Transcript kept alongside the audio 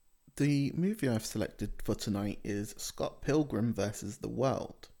The movie I've selected for tonight is Scott Pilgrim vs. the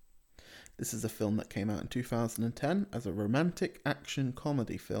World. This is a film that came out in 2010 as a romantic action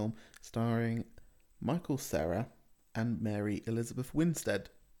comedy film starring Michael Cera and Mary Elizabeth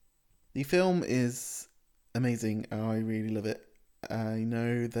Winstead. The film is amazing. I really love it. I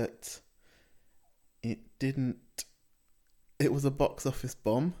know that it was a box office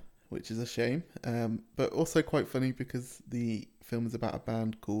bomb, which is a shame, but also quite funny because the film is about a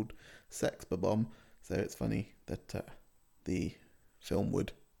band called Sex Bomb, so it's funny that the film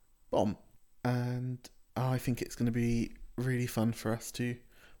would bomb. And I think it's going to be really fun for us to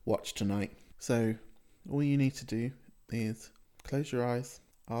watch tonight. So all you need to do is close your eyes.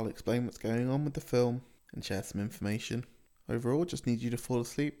 I'll explain what's going on with the film and share some information. Overall, just need you to fall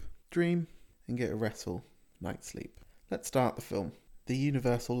asleep, dream, and get a restful night's sleep. Let's start the film. The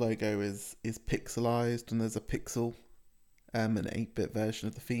Universal logo is pixelized, and there's a pixel, an 8-bit version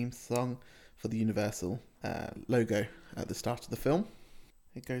of the theme song for the Universal logo at the start of the film.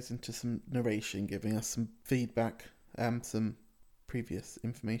 It goes into some narration, giving us some feedback, some previous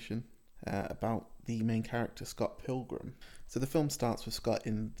information about the main character, Scott Pilgrim. So the film starts with Scott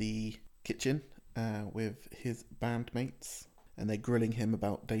in the kitchen with his bandmates, and they're grilling him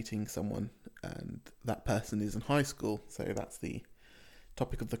about dating someone, and that person is in high school, so that's the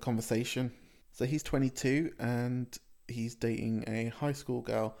topic of the conversation. So he's 22 and he's dating a high school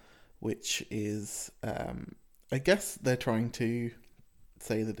girl, which is, I guess they're trying to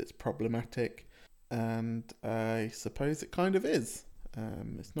say that it's problematic, and I suppose it kind of is.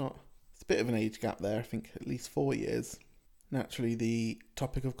 It's a bit of an age gap there, I think at least 4 years. Naturally, the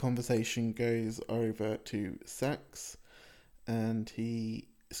topic of conversation goes over to sex, and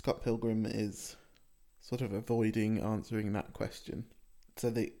Scott Pilgrim is sort of avoiding answering that question.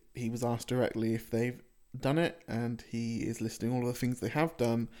 So he was asked directly if they've done it, and he is listing all of the things they have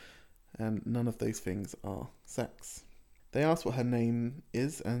done, and none of those things are sex. They ask what her name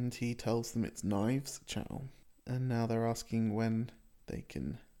is, and he tells them it's Knives Chow. And now they're asking when they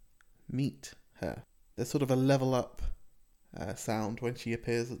can meet her. There's sort of a level up sound when she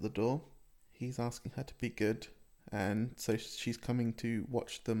appears at the door. He's asking her to be good, and so she's coming to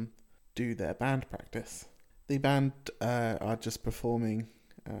watch them do their band practice. The band are just performing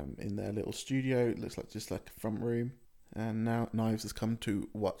in their little studio. It looks like just like a front room. And now Knives has come to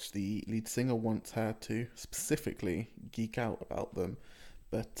watch. The lead singer wants her to specifically geek out about them,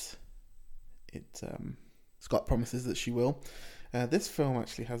 but Scott promises that she will. This film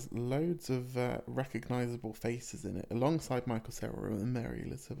actually has loads of recognisable faces in it, alongside Michael Cera and Mary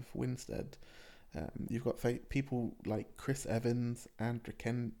Elizabeth Winstead. You've got people like Chris Evans,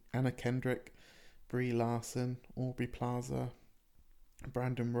 Anna Kendrick, Brie Larson, Aubrey Plaza,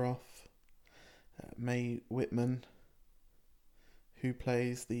 Brandon Roth, Mae Whitman, who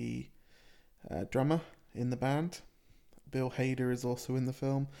plays the drummer in the band. Bill Hader is also in the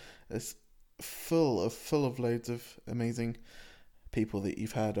film. It's full of loads of amazing people that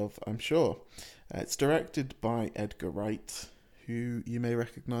you've heard of, I'm sure. It's directed by Edgar Wright, who you may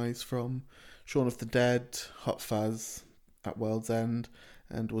recognise from Shaun of the Dead, Hot Fuzz, At World's End,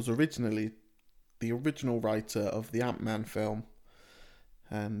 and was originally the original writer of the Ant-Man film.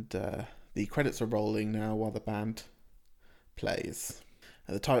 And the credits are rolling now while the band plays.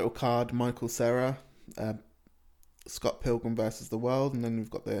 At the title card, Michael Cera, Scott Pilgrim vs. the World, and then we've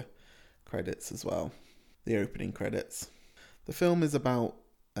got the credits as well, the opening credits. The film is about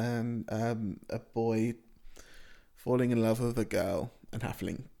a boy falling in love with a girl and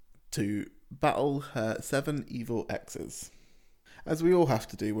having to battle her 7 evil exes, as we all have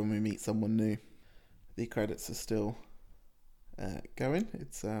to do when we meet someone new. The credits are still going.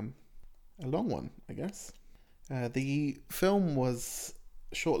 It's a long one, I guess. The film was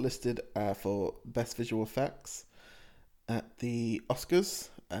shortlisted for Best Visual Effects at the Oscars.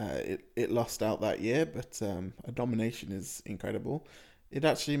 It lost out that year, but a nomination is incredible. It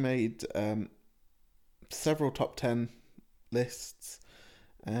actually made several top 10 lists,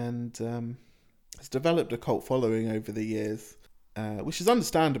 and has developed a cult following over the years, which is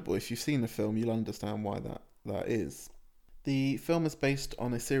understandable. If you've seen the film, you'll understand why that is. The film is based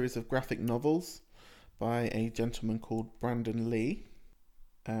on a series of graphic novels by a gentleman called Brandon Lee.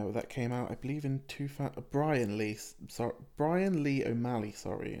 That came out, I believe, in Brian Lee O'Malley.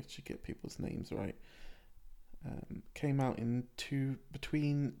 Sorry, I should get people's names right. Came out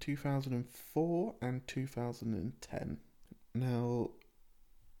between 2004 and 2010. Now,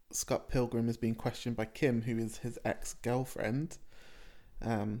 Scott Pilgrim is being questioned by Kim, who is his ex-girlfriend,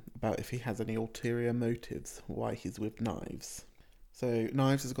 about if he has any ulterior motives why he's with Knives. So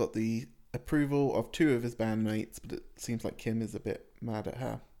Knives has got the approval of 2 of his bandmates, but it seems like Kim is a bit mad at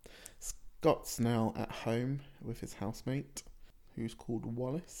her. Scott's now at home with his housemate, who's called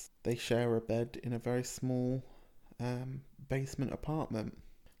Wallace. They share a bed in a very small basement apartment.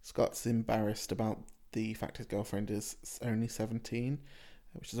 Scott's embarrassed about the fact his girlfriend is only 17,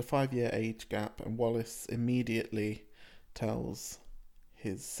 which is a 5-year age gap, and Wallace immediately tells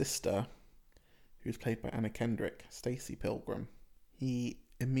his sister, who's played by Anna Kendrick, Stacey Pilgrim. He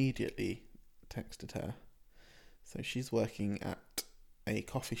immediately texted her. So she's working at a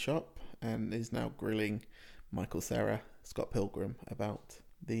coffee shop and is now grilling Michael Cera, Scott Pilgrim, about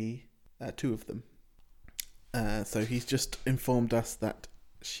the two of them. So he's just informed us that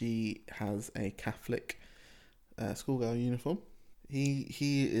she has a Catholic schoolgirl uniform.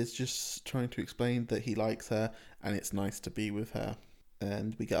 He is just trying to explain that he likes her and it's nice to be with her.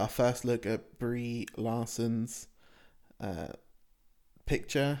 And we get our first look at Brie Larson's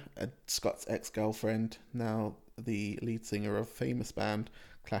picture, Scott's ex-girlfriend, now the lead singer of famous band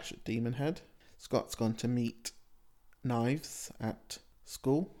Clash at Demonhead. Scott's gone to meet Knives at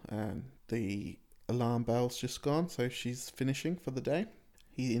school, and the alarm bell's just gone, so she's finishing for the day.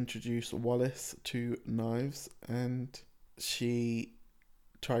 He introduced Wallace to Knives, and she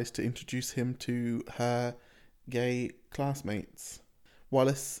tries to introduce him to her gay classmates.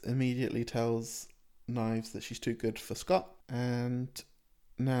 Wallace immediately tells Knives that she's too good for Scott, and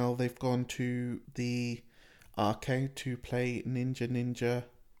now they've gone to the arcade to play Ninja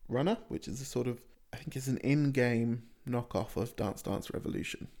Runner, which is a sort of, I think it's an in-game knockoff of Dance Dance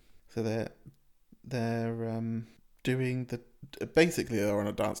Revolution. So they're doing basically they're on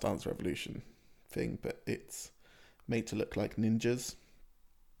a Dance Dance Revolution thing, but it's made to look like ninjas,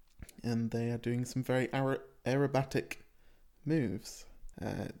 and they are doing some very aerobatic moves.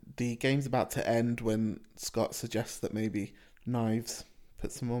 The game's about to end when Scott suggests that maybe Knives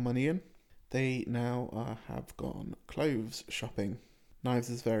put some more money in. They now have gone clothes shopping.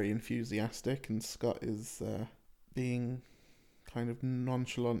 Knives is very enthusiastic, and Scott is being kind of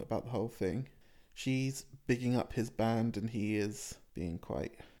nonchalant about the whole thing. She's bigging up his band, and he is being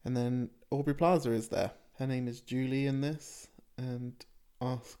quite... And then Aubrey Plaza is there. Her name is Julie in this, and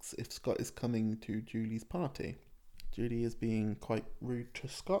asks if Scott is coming to Julie's party. Julie is being quite rude to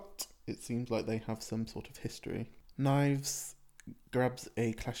Scott. It seems like they have some sort of history. Knives grabs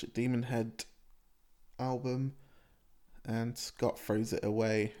a Clash at Demonhead album, and Scott throws it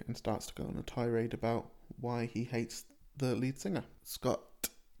away and starts to go on a tirade about why he hates the lead singer. Scott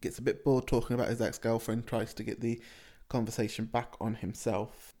gets a bit bored talking about his ex-girlfriend, tries to get the conversation back on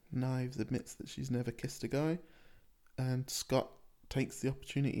himself. Knives admits that she's never kissed a guy, and Scott takes the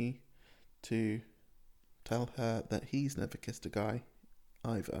opportunity to tell her that he's never kissed a guy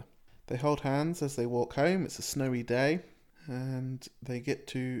either. They hold hands as they walk home. It's a snowy day, and they get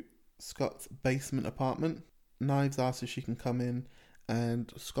to Scott's basement apartment. Knives asks if she can come in,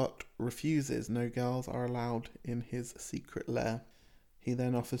 and Scott refuses. No girls are allowed in his secret lair. He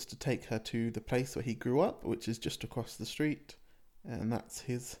then offers to take her to the place where he grew up, which is just across the street, and that's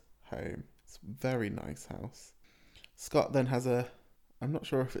his home. It's a very nice house. Scott then has I'm not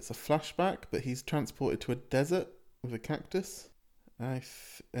sure if it's a flashback, but he's transported to a desert with a cactus.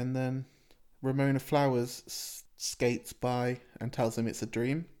 And then Ramona Flowers skates by and tells him it's a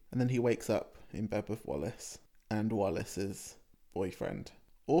dream. And then he wakes up in bed with Wallace and Wallace's boyfriend,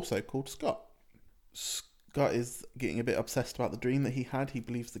 also called Scott. Scott is getting a bit obsessed about the dream that he had. He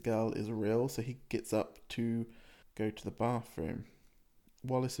believes the girl is real, so he gets up to go to the bathroom.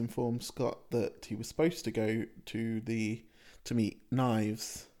 Wallace informs Scott that he was supposed to go to meet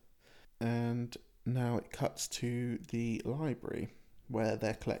Knives, and now it cuts to the library where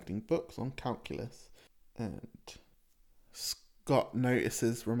they're collecting books on calculus, and Scott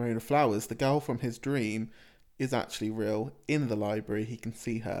notices Ramona Flowers, the girl from his dream, is actually real in the library. He can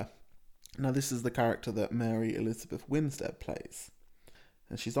see her. Now this is the character that Mary Elizabeth Winstead plays,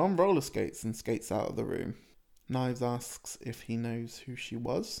 and she's on roller skates and skates out of the room. Knives asks if he knows who she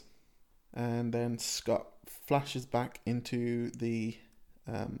was, and then Scott flashes back into the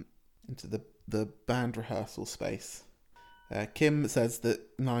band rehearsal space. Kim says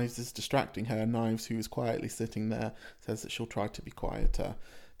that Knives is distracting her. Knives, who is quietly sitting there, says that she'll try to be quieter.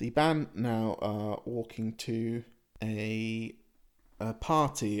 The band now are walking to a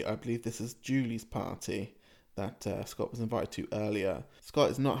party. I believe this is Julie's party that Scott was invited to earlier. Scott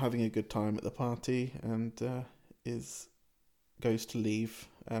is not having a good time at the party and goes to leave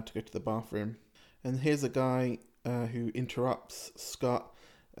to go to the bathroom. And here's a guy who interrupts Scott,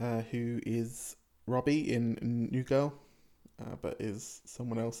 who is Robbie in New Girl, but is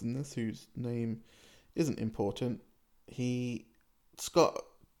someone else in this whose name isn't important. Scott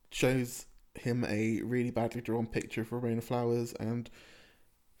shows him a really badly drawn picture of Ramona Flowers and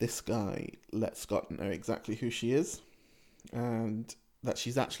This guy lets Scott know exactly who she is and that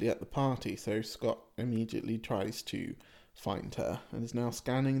she's actually at the party, so Scott immediately tries to find her and is now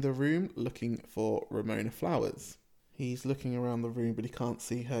scanning the room looking for Ramona Flowers. He's looking around the room but he can't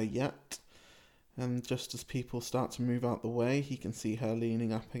see her yet, and just as people start to move out the way, he can see her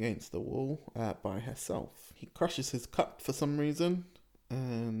leaning up against the wall by herself. He crushes his cup for some reason,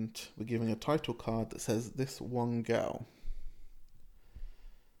 and we're giving a title card that says "This One Girl."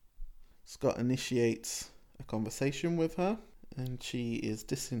 Scott initiates a conversation with her, and she is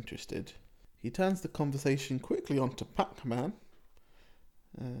disinterested. He turns the conversation quickly onto Pac-Man,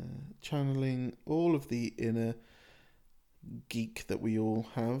 channeling all of the inner geek that we all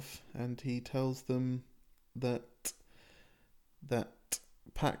have, and he tells them that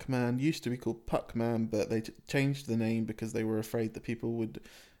Pac-Man used to be called Puck-Man, but they changed the name because they were afraid that people would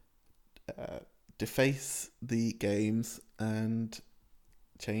deface the games and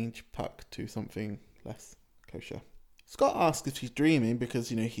change Puck to something less kosher. Scott asks if she's dreaming because,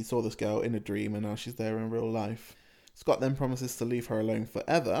 he saw this girl in a dream and now she's there in real life. Scott then promises to leave her alone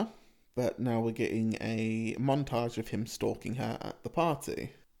forever, but now we're getting a montage of him stalking her at the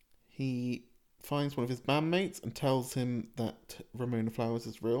party. He finds one of his bandmates and tells him that Ramona Flowers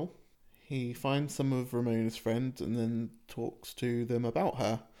is real. He finds some of Ramona's friends and then talks to them about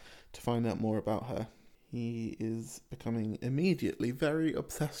her to find out more about her. He is becoming immediately very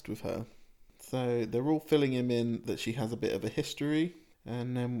obsessed with her. So they're all filling him in that she has a bit of a history.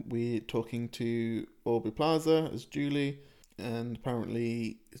 And then we're talking to Aubrey Plaza as Julie. And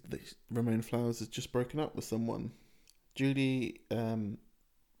apparently Ramona Flowers has just broken up with someone. Julie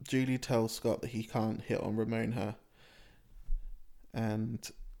tells Scott that he can't hit on Ramona. And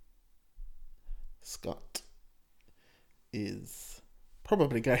Scott is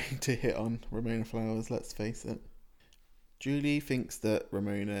probably going to hit on Ramona Flowers, let's face it. Julie thinks that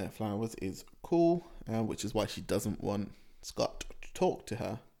Ramona Flowers is cool, which is why she doesn't want Scott to talk to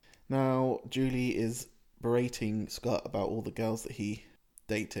her. Now, Julie is berating Scott about all the girls that he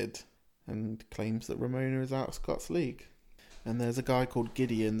dated and claims that Ramona is out of Scott's league. And there's a guy called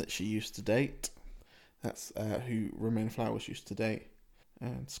Gideon that she used to date. That's who Ramona Flowers used to date.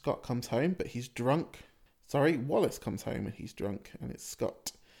 And Scott comes home, but he's drunk. Wallace comes home and he's drunk, and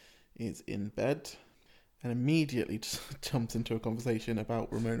Scott is in bed and immediately just jumps into a conversation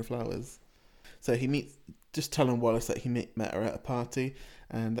about Ramona Flowers. So just telling Wallace that he met her at a party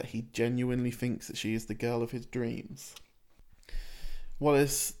and that he genuinely thinks that she is the girl of his dreams.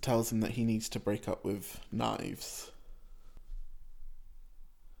 Wallace tells him that he needs to break up with Knives.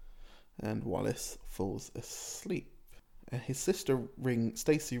 And Wallace falls asleep. His sister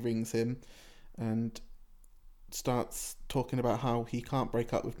Stacey rings him and starts talking about how he can't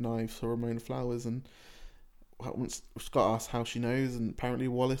break up with Knives for Ramona Flowers, and Scott asks how she knows, and apparently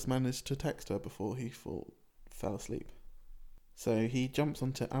Wallace managed to text her before he fell asleep. So he jumps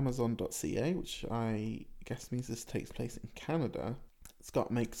onto Amazon.ca, which I guess means this takes place in Canada.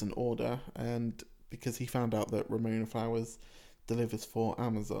 Scott makes an order, and because he found out that Ramona Flowers delivers for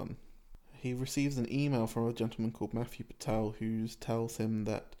Amazon, he receives an email from a gentleman called Matthew Patel who tells him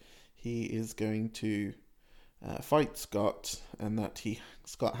that he is going to fight Scott, and that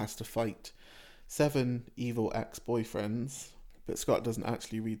Scott has to fight 7 evil ex-boyfriends. But Scott doesn't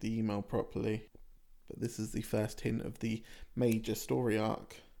actually read the email properly. But this is the first hint of the major story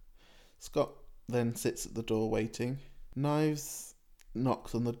arc. Scott then sits at the door waiting. Knives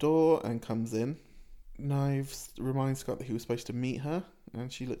knocks on the door and comes in. Knives reminds Scott that he was supposed to meet her,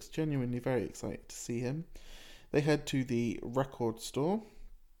 and she looks genuinely very excited to see him. They head to the record store,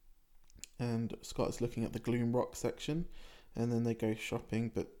 and Scott is looking at the Gloom Rock section, and then they go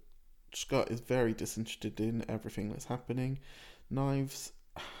shopping, but Scott is very disinterested in everything that's happening. Knives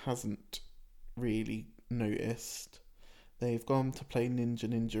hasn't really noticed. They've gone to play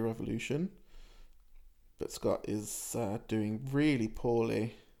Ninja Revolution, but Scott is doing really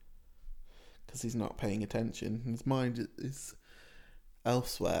poorly because he's not paying attention. His mind is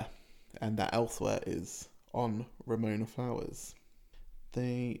elsewhere, and that elsewhere is on Ramona Flowers.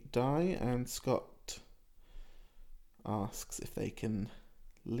 They die, and Scott asks if they can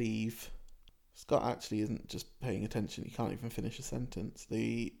leave. Scott actually isn't just paying attention, he can't even finish a sentence.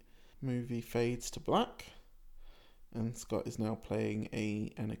 The movie fades to black, and Scott is now playing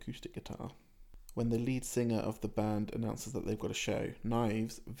an acoustic guitar. When the lead singer of the band announces that they've got a show,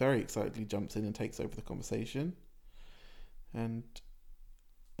 Knives very excitedly jumps in and takes over the conversation, and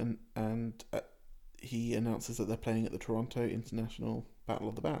he announces that they're playing at the Toronto International Battle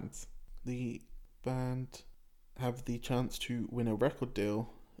of the Bands. The band have the chance to win a record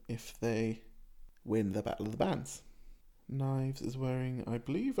deal if they win the Battle of the Bands. Knives is wearing, I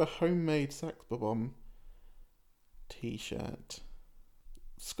believe, a homemade Sex Bomb t-shirt.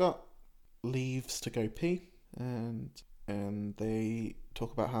 Scott leaves to go pee, and they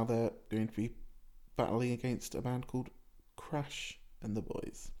talk about how they're going to be battling against a band called Crash and the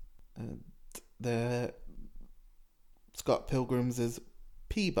Boys. And their Scott Pilgrim's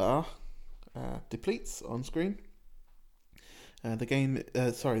P-bar depletes on screen.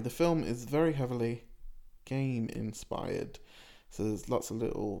 The film is very heavily game inspired. So there's lots of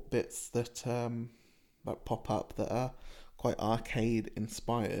little bits that pop up that are quite arcade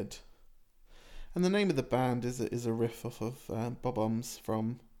inspired. And the name of the band is a riff off of Bob-ombs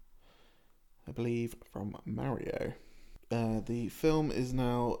from, I believe, from Mario. The film is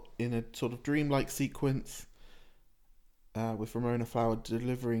now in a sort of dreamlike sequence with Ramona Flower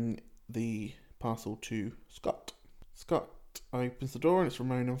delivering the parcel to Scott. Scott opens the door and it's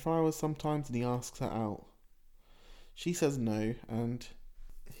Ramona Flowers sometimes, and he asks her out. She says no, and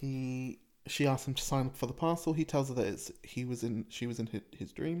she asks him to sign up for the parcel. He tells her that she was in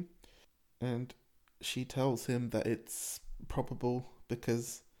his dream, and she tells him that it's probable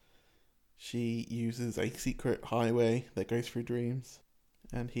because she uses a secret highway that goes through dreams.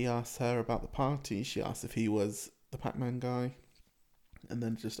 And he asks her about the party. She asks if he was the Pac-Man guy, and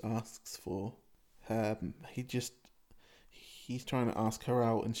then just asks for her. He's trying to ask her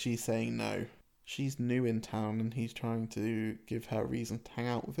out, and she's saying no. She's new in town, and he's trying to give her a reason to hang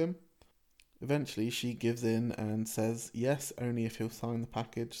out with him. Eventually, she gives in and says yes, only if he'll sign the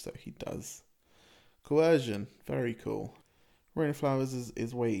package, so he does. Coercion, very cool. Ramona Flowers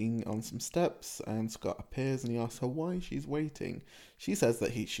is waiting on some steps, and Scott appears, and he asks her why she's waiting. She says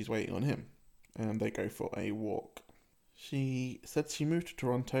that she's waiting on him, and they go for a walk. She said she moved to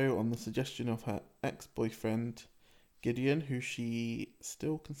Toronto on the suggestion of her ex-boyfriend, Gideon, who she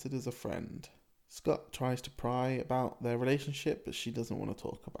still considers a friend. Scott tries to pry about their relationship, but she doesn't want to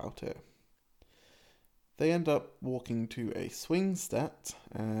talk about it. They end up walking to a swing set,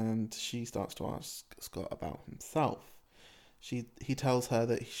 and she starts to ask Scott about himself. He tells her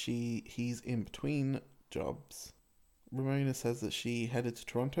that he's in between jobs. Ramona says that she headed to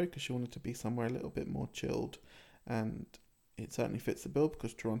Toronto because she wanted to be somewhere a little bit more chilled, and it certainly fits the bill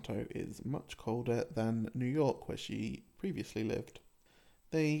because Toronto is much colder than New York, where she previously lived.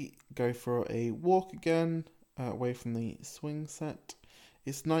 They go for a walk again, away from the swing set.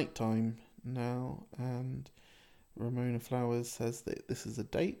 It's nighttime now, and Ramona Flowers says that this is a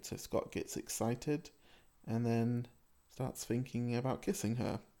date, so Scott gets excited and then starts thinking about kissing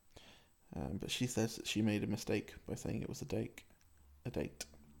her. But she says that she made a mistake by saying it was a date.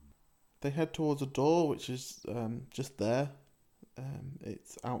 They head towards a door, which is just there.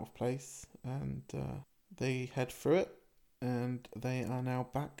 It's out of place, and they head through it, and they are now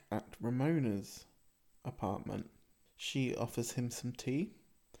back at Ramona's apartment. She offers him some tea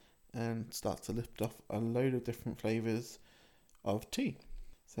and starts to lift off a load of different flavours of tea.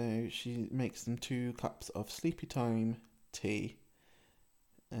 So she makes them 2 cups of Sleepy Time tea,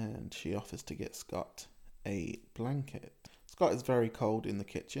 and she offers to get Scott a blanket. Scott is very cold in the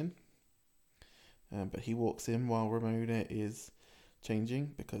kitchen, but he walks in while Ramona is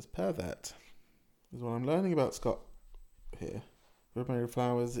changing because pervert is what I'm learning about Scott here. Ramona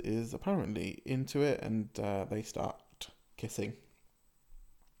Flowers is apparently into it, and they start kissing.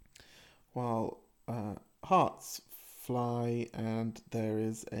 While hearts fly, and there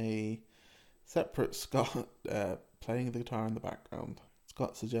is a separate Scott playing the guitar in the background.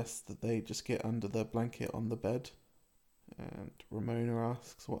 Scott suggests that they just get under the blanket on the bed, and Ramona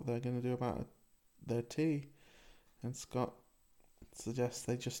asks what they're going to do about their tea, and Scott suggests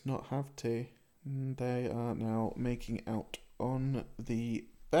they just not have tea. And they are now making out on the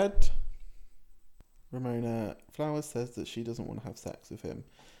bed. Ramona Flowers says that she doesn't want to have sex with him,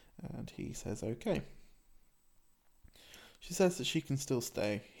 and he says okay. She says that he can still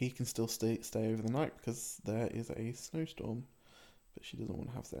stay over the night because there is a snowstorm, but she doesn't want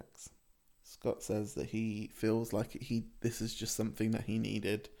to have sex. Scott says that he feels like this is just something that he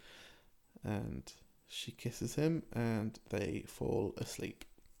needed, and she kisses him and they fall asleep.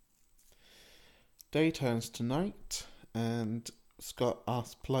 Day turns to night, and Scott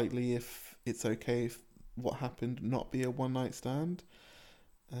asks politely if it's okay if what happened not be a one-night stand,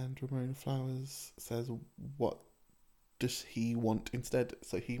 and Ramona Flowers says what does he want instead.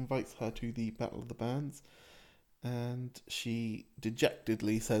 So he invites her to the Battle of the Bands, and she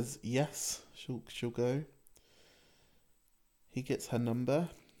dejectedly says yes, she'll go. He gets her number,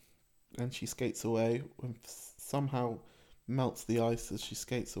 and she skates away and somehow melts the ice as she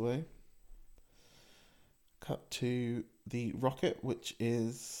skates away. Cut to the rocket, which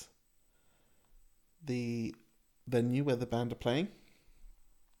is the venue where the band are playing.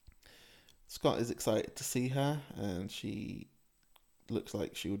 Scott is excited to see her, and she looks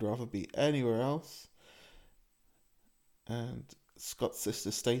like she would rather be anywhere else. And Scott's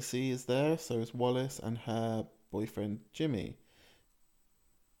sister Stacy is there, so is Wallace and her boyfriend Jimmy.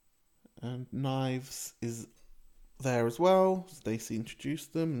 And Knives is there as well. Stacy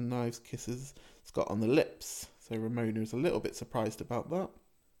introduced them, and Knives kisses Scott on the lips. So Ramona is a little bit surprised about that.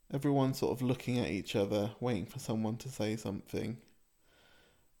 Everyone's sort of looking at each other, waiting for someone to say something.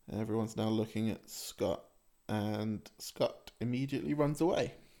 Everyone's now looking at Scott, and Scott immediately runs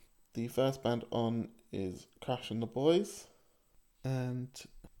away. The first band on is Crash and the Boys, and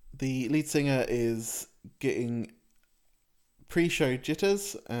the lead singer is getting pre-show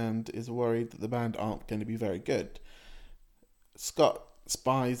jitters and is worried that the band aren't going to be very good. Scott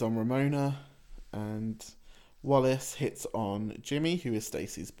spies on Ramona, and Wallace hits on Jimmy, who is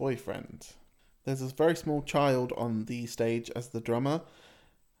Stacy's boyfriend. There's a very small child on the stage as the drummer,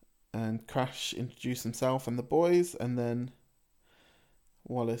 and Crash introduces himself and the boys, and then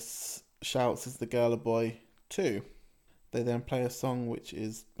Wallace shouts, "Is the girl a boy too?" They then play a song which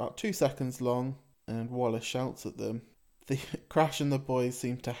is about 2 seconds long, and Wallace shouts at them. The Crash and the boys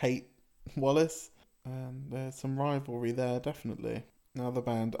seem to hate Wallace, and there's some rivalry there, definitely. Now the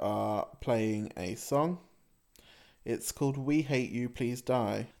band are playing a song. It's called "We Hate You, Please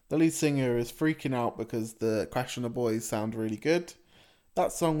Die." The lead singer is freaking out because the Crash and the Boys sound really good.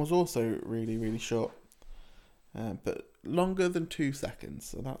 That song was also really, really short, but longer than 2 seconds,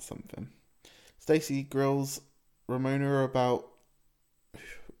 so that's something. Stacy grills Ramona about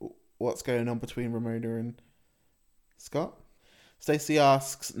what's going on between Ramona and Scott. Stacy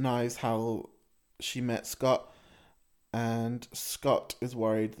asks Knives how she met Scott, and Scott is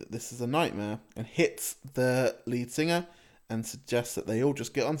worried that this is a nightmare and hits the lead singer and suggests that they all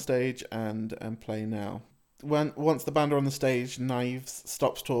just get on stage and play now. Once the band are on the stage, Knives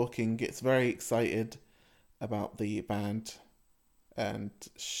stops talking, gets very excited about the band, and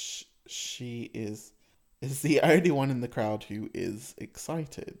she is the only one in the crowd who is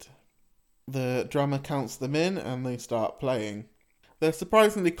excited. The drummer counts them in and they start playing. They're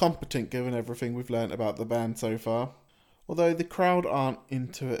surprisingly competent given everything we've learnt about the band so far, although the crowd aren't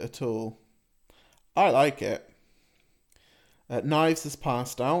into it at all. I like it. Knives has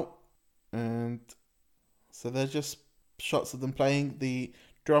passed out, and so they're just shots of them playing. The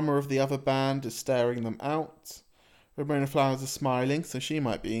drummer of the other band is staring them out. Ramona Flowers is smiling, so she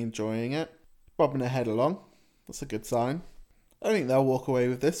might be enjoying it. Bobbing her head along. That's a good sign. I think they'll walk away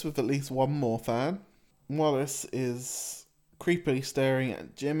with this with at least one more fan. Wallace is creepily staring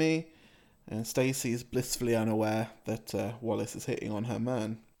at Jimmy, and Stacy is blissfully unaware that Wallace is hitting on her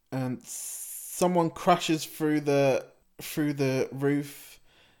man. And someone crashes through the roof.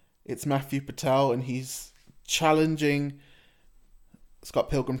 It's Matthew Patel, and he's challenging Scott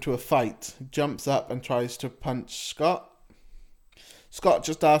Pilgrim to a fight. He jumps up and tries to punch Scott. Scott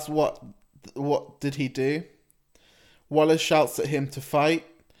just asks what did he do. Wallace shouts at him to fight,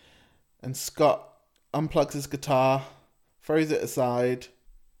 and Scott unplugs his guitar, throws it aside,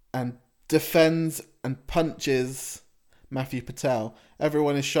 and defends and punches Matthew Patel.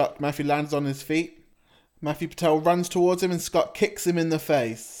 Everyone is shocked. Matthew lands on his feet. Matthew Patel runs towards him and Scott kicks him in the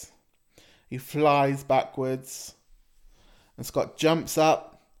face. He flies backwards, and Scott jumps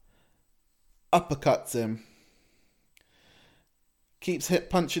up, uppercuts him. Keeps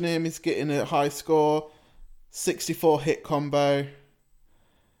punching him. He's getting a high score. 64 hit combo.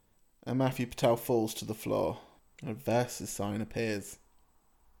 And Matthew Patel falls to the floor. A versus sign appears.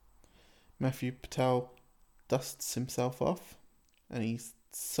 Matthew Patel dusts himself off, and he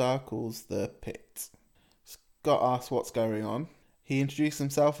circles the pit. Scott asks what's going on. He introduces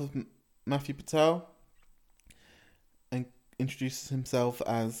himself as Matthew Patel and introduces himself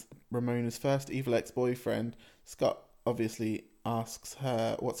as Ramona's first evil ex-boyfriend. Scott obviously asks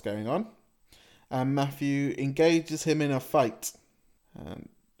her what's going on, and Matthew engages him in a fight.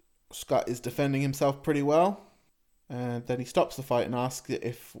 Scott is defending himself pretty well, and then he stops the fight and asks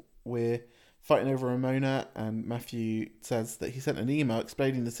if we're fighting over Ramona, and Matthew says that he sent an email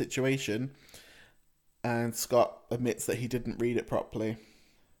explaining the situation, and Scott admits that he didn't read it properly.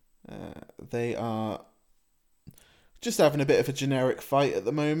 They are just having a bit of a generic fight at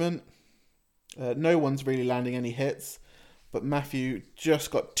the moment. No one's really landing any hits, but Matthew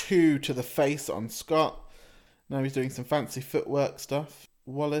just got 2 to the face on Scott. Now he's doing some fancy footwork stuff.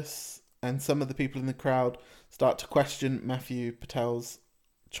 Wallace and some of the people in the crowd start to question Matthew Patel's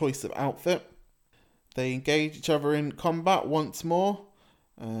choice of outfit. They engage each other in combat once more,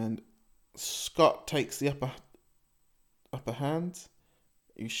 and Scott takes the upper hand.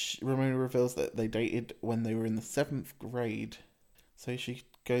 Ramona reveals that they dated when they were in the 7th grade. So she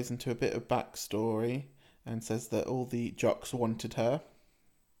goes into a bit of backstory and says that all the jocks wanted her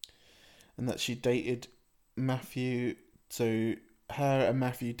and that she dated Matthew. So her and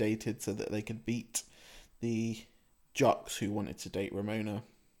Matthew dated so that they could beat the jocks who wanted to date Ramona.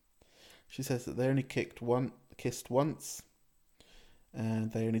 She says that they only kissed once,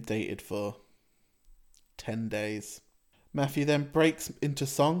 and they only dated for 10 days. Matthew then breaks into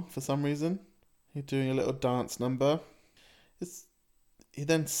song for some reason. He's doing a little dance number. He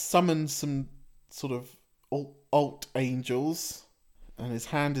then summons some sort of alt angels, and his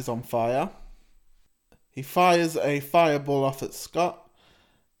hand is on fire. He fires a fireball off at Scott,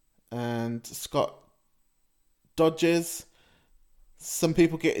 and Scott dodges. Some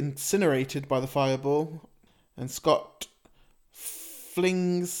people get incinerated by the fireball, and Scott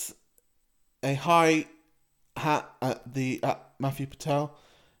flings a high hat at Matthew Patel,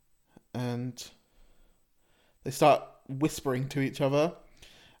 and they start whispering to each other.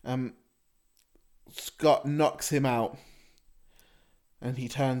 Scott knocks him out, and he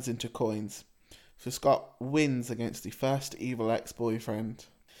turns into coins. So Scott wins against the first evil ex-boyfriend.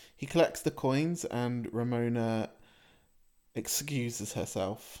 He collects the coins, and Ramona excuses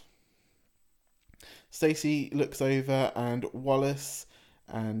herself. Stacy looks over, and Wallace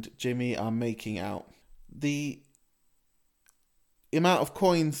and Jimmy are making out. The amount of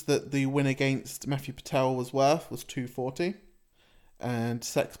coins that the win against Matthew Patel was worth was $240, and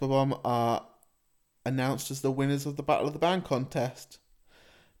Sex Bomb are announced as the winners of the Battle of the Band contest.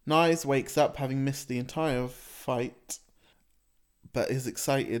 Knives wakes up having missed the entire fight, but is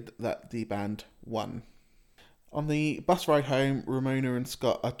excited that the band won. On the bus ride home, Ramona and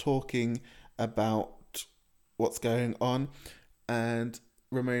Scott are talking about what's going on, and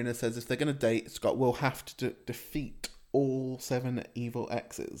Ramona says if they're going to date, Scott will have to defeat all 7 evil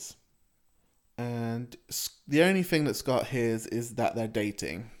exes. And the only thing that Scott hears is that they're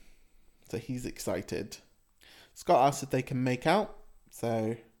dating, so he's excited. Scott asks if they can make out,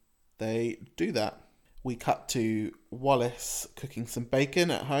 so they do that. We cut to Wallace cooking some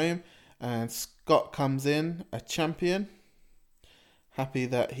bacon at home, and Scott comes in, a champion, happy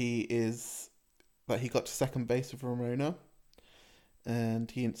that he got to second base with Ramona, and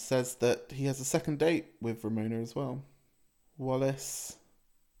he says that he has a second date with Ramona as well. Wallace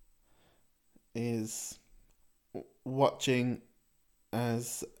is watching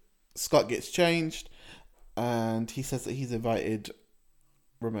as Scott gets changed, and he says that he's invited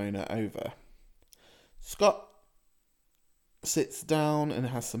Ramona over. Scott sits down and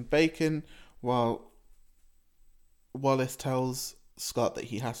has some bacon while Wallace tells Scott that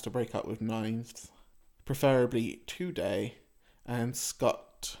he has to break up with Knives, preferably today, and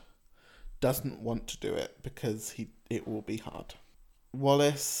Scott doesn't want to do it because it will be hard.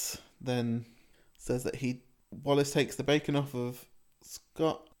 Wallace then says that Wallace takes the bacon off of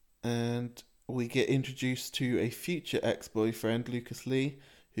Scott, and we get introduced to a future ex-boyfriend, Lucas Lee,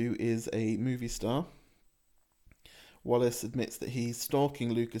 who is a movie star. Wallace admits that he's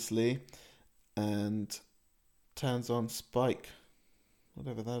stalking Lucas Lee and turns on Spike,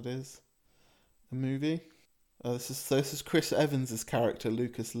 whatever that is, a movie. This is Chris Evans' character,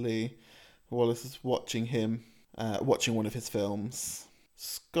 Lucas Lee. Wallace is watching him, watching one of his films.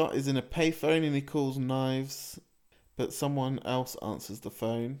 Scott is in a payphone and he calls Knives, but someone else answers the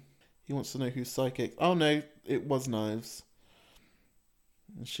phone. He wants to know who's psychic. Oh no, it was Knives.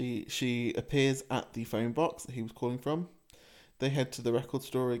 She appears at the phone box that he was calling from. They head to the record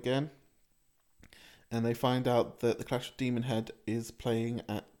store again, and they find out that the Clash of Demon Head is playing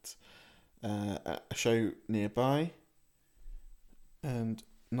at a show nearby, and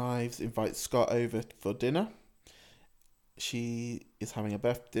Knives invites Scott over for dinner. She is having a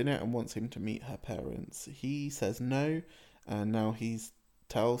birthday dinner and wants him to meet her parents. He says no, and now he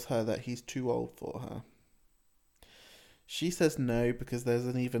tells her that he's too old for her. She says no because there's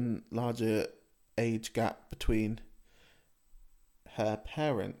an even larger age gap between her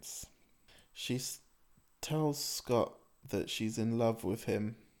parents. She tells Scott that she's in love with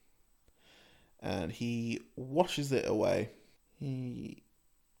him, and he washes it away. He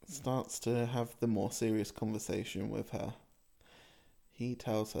starts to have the more serious conversation with her. He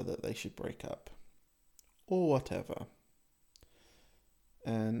tells her that they should break up, or whatever.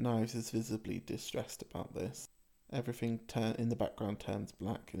 And Knives is visibly distressed about this. Everything in the background turns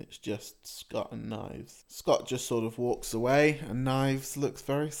black, and it's just Scott and Knives. Scott just sort of walks away, and Knives looks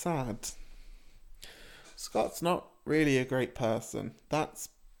very sad. Scott's not really a great person. That's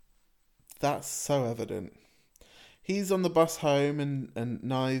so evident. He's on the bus home, and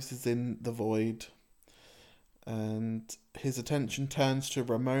Knives is in the void. and his attention turns to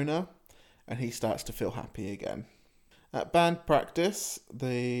Ramona, and he starts to feel happy again. At band practice,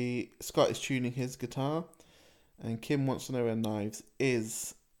 Scott is tuning his guitar, and Kim wants to know where Knives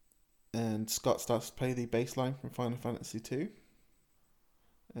is, and Scott starts to play the bass line from Final Fantasy II,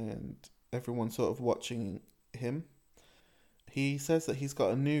 and everyone's sort of watching him. He says that he's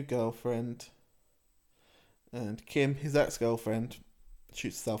got a new girlfriend, and Kim, his ex-girlfriend,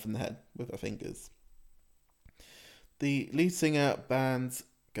 shoots herself in the head with her fingers. The lead singer bands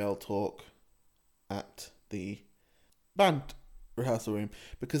girl talk at the band rehearsal room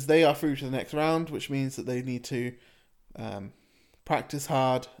because they are through to the next round, which means that they need to practice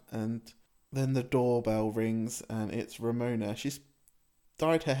hard. And then the doorbell rings, and it's Ramona. She's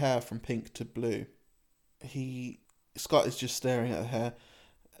dyed her hair from pink to blue. Scott is just staring at her hair,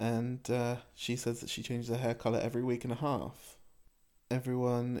 and she says that she changes her hair colour every week and a half.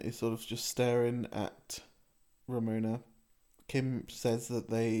 Everyone is sort of just staring at Ramona. Kim says that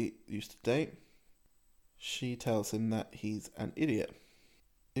they used to date. She tells him that he's an idiot.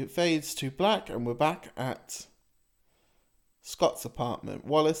 It fades to black, and we're back at Scott's apartment.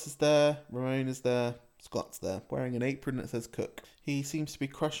 Wallace is there, Ramona's there, Scott's there, wearing an apron that says cook. He seems to be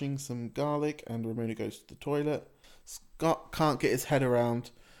crushing some garlic, and Ramona goes to the toilet. Scott can't get his head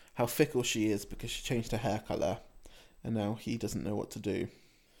around how fickle she is because she changed her hair colour, and now he doesn't know what to do.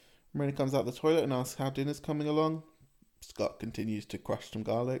 Ramona comes out the toilet and asks how dinner's coming along. Scott continues to crush some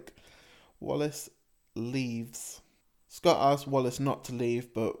garlic. Wallace leaves. Scott asks Wallace not to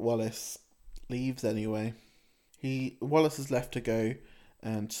leave, but Wallace leaves anyway. Wallace is left to go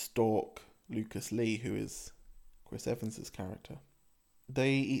and stalk Lucas Lee, who is Chris Evans' character.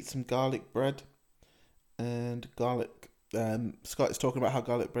 They eat some garlic bread, and Scott is talking about how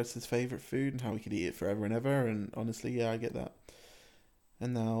garlic bread's his favourite food and how he could eat it forever and ever, and honestly, yeah, I get that.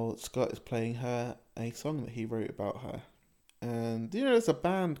 And now Scott is playing her a song that he wrote about her. And, there's a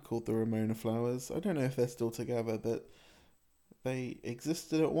band called the Ramona Flowers. I don't know if they're still together, but they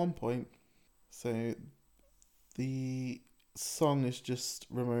existed at one point. So the song is just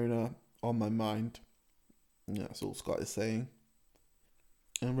Ramona on my mind. And that's all Scott is saying.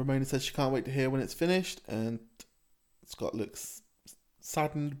 And Ramona says she can't wait to hear when it's finished. And Scott looks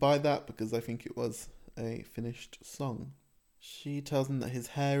saddened by that because I think it was a finished song. She tells him that his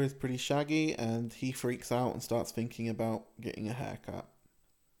hair is pretty shaggy, and he freaks out and starts thinking about getting a haircut.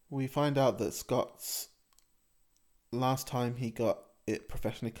 We find out that Scott's last time he got it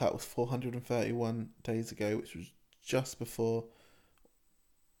professionally cut was 431 days ago, which was just before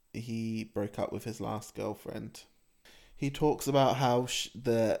he broke up with his last girlfriend. He talks about how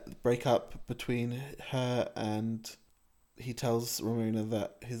the breakup between her, and he tells Ramona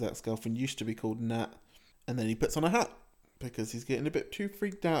that his ex-girlfriend used to be called Nat, and then he puts on a hat because he's getting a bit too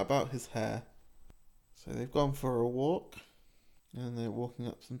freaked out about his hair. So they've gone for a walk, and they're walking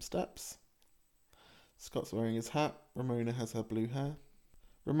up some steps. Scott's wearing his hat. Ramona has her blue hair.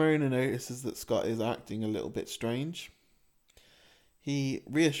 Ramona notices that Scott is acting a little bit strange. He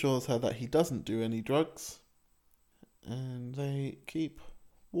reassures her that he doesn't do any drugs, and they keep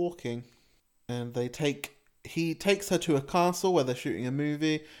walking. And he takes her to a castle where they're shooting a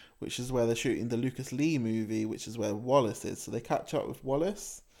movie, which is where they're shooting the Lucas Lee movie, which is where Wallace is. So they catch up with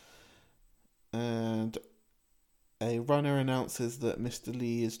Wallace, and a runner announces that Mr.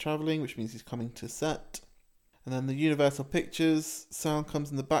 Lee is travelling, which means he's coming to set. And then the Universal Pictures sound comes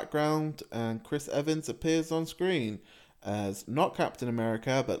in the background, and Chris Evans appears on screen as not Captain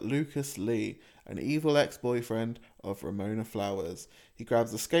America, but Lucas Lee, an evil ex-boyfriend of Ramona Flowers. He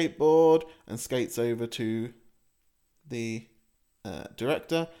grabs a skateboard and skates over to the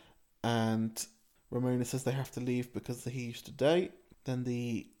director, and Ramona says they have to leave because he used to date. Then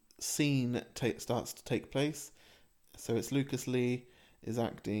the scene starts to take place. So it's Lucas Lee is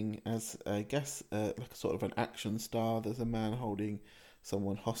acting as, I guess, like a sort of an action star. There's a man holding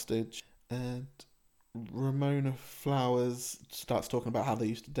someone hostage, and Ramona Flowers starts talking about how they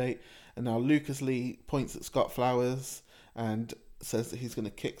used to date, and now Lucas Lee points at Scott Flowers and says that he's going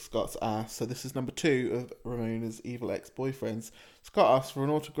to kick Scott's ass. So this is number 2 of Ramona's evil ex-boyfriends. Scott asks for an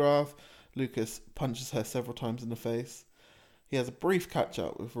autograph. Lucas punches her several times in the face. He has a brief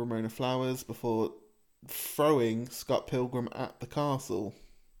catch-up with Ramona Flowers before throwing Scott Pilgrim at the castle.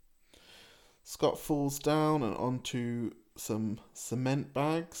 Scott falls down and onto some cement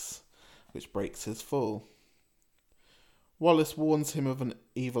bags, which breaks his fall. Wallace warns him of an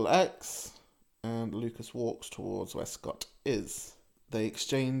evil ex, and Lucas walks towards where Scott is. They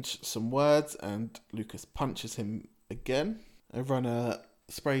exchange some words, and Lucas punches him again. A runner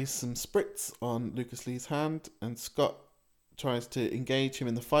sprays some spritz on Lucas Lee's hand, and Scott tries to engage him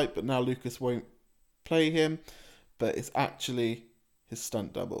in the fight, but now Lucas won't play him, but it's actually his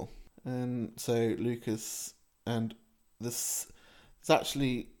stunt double. And so Lucas, and there's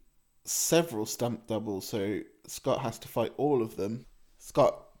actually several stunt doubles, so Scott has to fight all of them.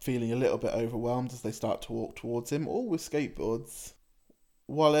 Scott feeling a little bit overwhelmed as they start to walk towards him, all with skateboards.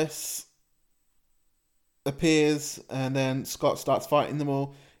 Wallace appears, and then Scott starts fighting them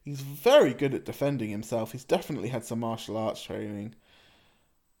all. He's very good at defending himself. He's definitely had some martial arts training.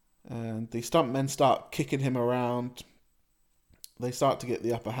 And the stuntmen start kicking him around. They start to get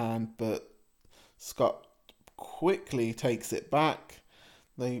the upper hand, but Scott quickly takes it back.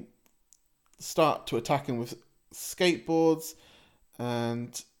 They start to attack him with skateboards,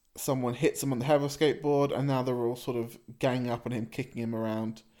 and someone hits him on the head with a skateboard, and now they're all sort of ganging up on him, kicking him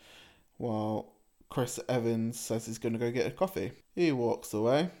around, while Chris Evans says he's going to go get a coffee. He walks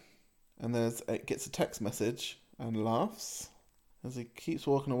away, and gets a text message and laughs. As he keeps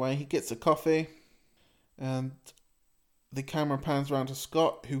walking away, he gets a coffee, and the camera pans around to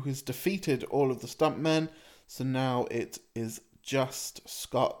Scott, who has defeated all of the stuntmen. So now it is just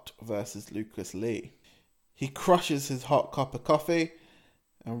Scott versus Lucas Lee. He crushes his hot cup of coffee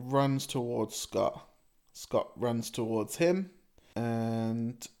and runs towards Scott. Scott runs towards him,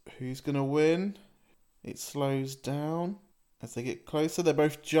 and who's going to win? It slows down as they get closer. They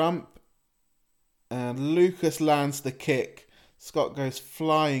both jump, and Lucas lands the kick. Scott goes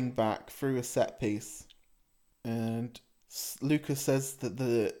flying back through a set piece, and Lucas says that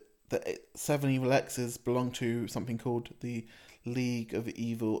the 7 evil X's belong to something called the League of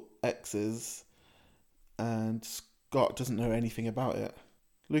Evil X's, and Scott doesn't know anything about it.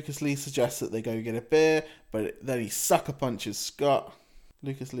 Lucas Lee suggests that they go get a beer, but then he sucker punches Scott.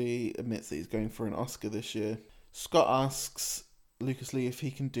 Lucas Lee admits that he's going for an Oscar this year. Scott asks Lucas Lee if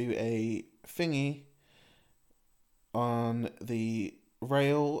he can do a thingy on the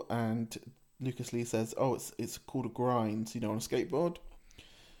rail, and Lucas Lee says, it's called a grind, on a skateboard.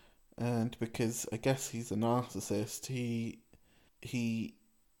 And because I guess he's a narcissist, he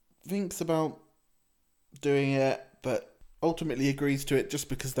thinks about doing it, but ultimately agrees to it just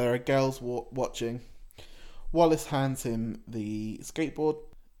because there are girls watching. Wallace hands him the skateboard,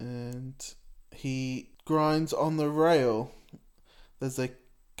 and he grinds on the rail. There's a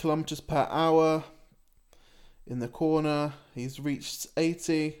kilometers per hour in the corner. He's reached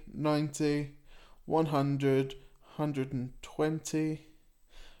 80, 90, 100, 120,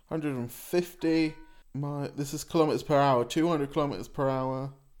 150. This is kilometers per hour, 200 kilometers per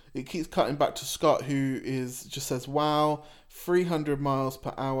hour. It keeps cutting back to Scott, who just says, wow, 300 miles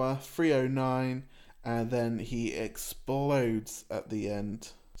per hour, 309, and then he explodes at the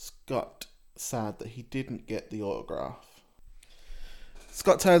end. Scott, sad that he didn't get the autograph.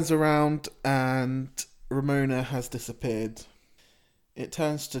 Scott turns around and Ramona has disappeared. It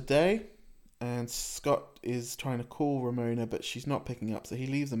turns to day, and Scott is trying to call Ramona, but she's not picking up, so he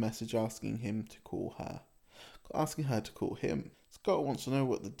leaves a message asking him to call her. Asking her to call him. Scott wants to know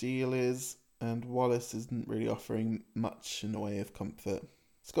what the deal is, and Wallace isn't really offering much in the way of comfort.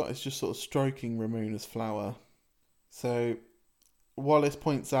 Scott is just sort of stroking Ramona's flower. So Wallace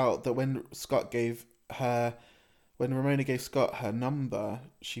points out that when Ramona gave Scott her number,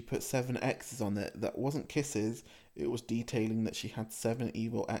 she put 7 X's on it. That wasn't kisses, it was detailing that she had 7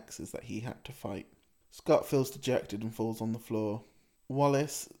 evil X's that he had to fight. Scott feels dejected and falls on the floor.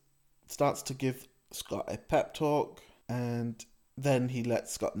 Wallace starts to give Scott a pep talk, and then he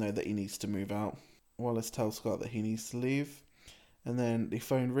lets Scott know that he needs to move out. Wallace tells Scott that he needs to leave, and then the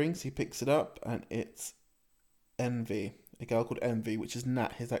phone rings. He picks it up, and it's Envy, a girl called Envy, which is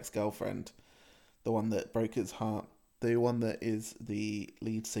Nat, his ex-girlfriend, the one that broke his heart, the one that is the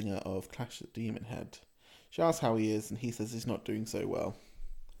lead singer of Clash at Demon Head. She asks how he is, and he says he's not doing so well.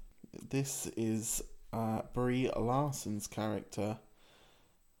 This is Brie Larson's character,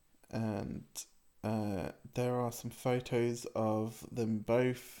 and there are some photos of them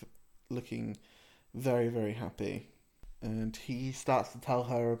both looking very, very happy. And he starts to tell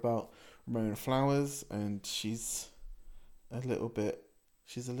her about Ramona Flowers, and she's a little bit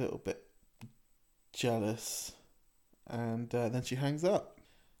jealous, and then she hangs up.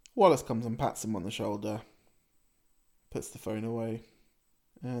 Wallace comes and pats him on the shoulder, puts the phone away,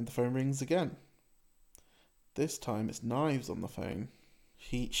 and the phone rings again. This time it's Knives on the phone.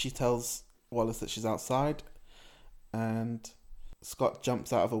 She tells Wallace that she's outside, and Scott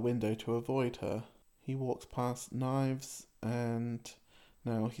jumps out of a window to avoid her. He walks past Knives, and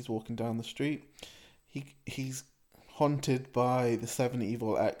now he's walking down the street. He's haunted by the 7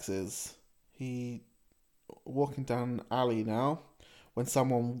 evil X's. He walking down an alley now when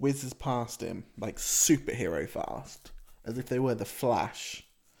someone whizzes past him like superhero fast, as if they were the Flash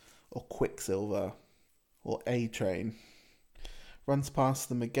or Quicksilver. or A Train. Runs past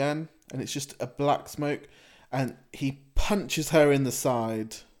them again, and it's just a black smoke, and he punches her in the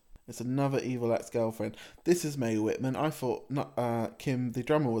side. It's another evil ex-girlfriend. This is Mae Whitman. I thought not Kim, the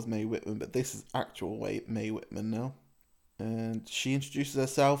drummer, was Mae Whitman, but this is actual Mae Whitman now. And she introduces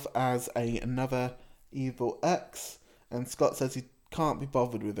herself as another evil ex, and Scott says he can't be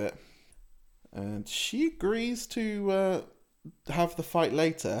bothered with it. And she agrees to have the fight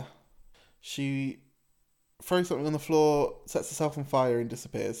later. She throws something on the floor, sets herself on fire, and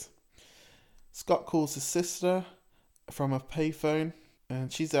disappears. Scott calls his sister from a payphone,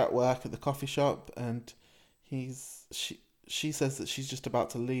 and she's at work at the coffee shop, and she says that she's just about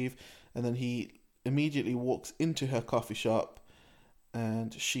to leave, and then he immediately walks into her coffee shop,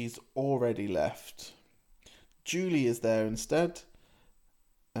 and she's already left. Julie is there instead,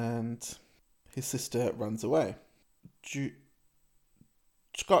 and his sister runs away.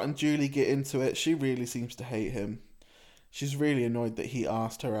 Scott and Julie get into it. She really seems to hate him. She's really annoyed that he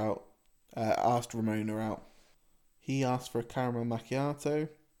asked Ramona out. He asked for a caramel macchiato,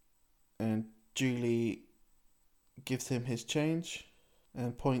 and Julie gives him his change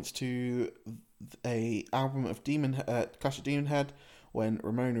and points to a album of Clash of Demon Head when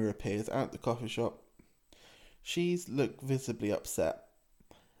Ramona appears at the coffee shop. She's looked visibly upset,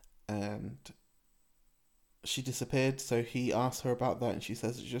 and she disappeared, so he asks her about that, and she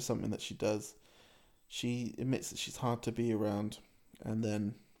says it's just something that she does. She admits that she's hard to be around, and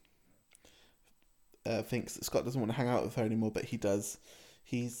then thinks that Scott doesn't want to hang out with her anymore, but he does.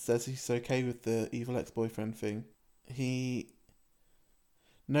 He says he's okay with the evil ex-boyfriend thing. He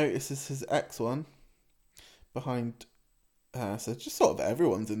notices his ex-one behind her, so just sort of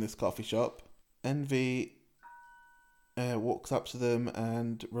everyone's in this coffee shop. Envy walks up to them,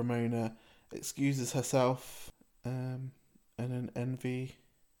 and Ramona excuses herself, and then Envy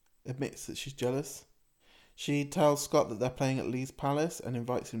admits that she's jealous. She tells Scott that they're playing at Lee's Palace and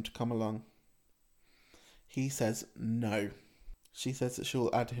invites him to come along. He says no. She says that she'll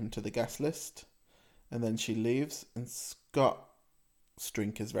add him to the guest list, and then she leaves, and Scott's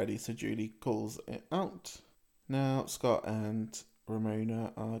drink is ready, so Julie calls it out. Now Scott and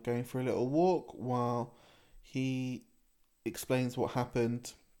Ramona are going for a little walk while he explains what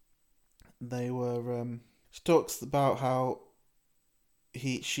happened. They were she talks about how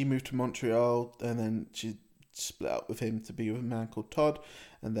she moved to Montreal, and then she split up with him to be with a man called Todd,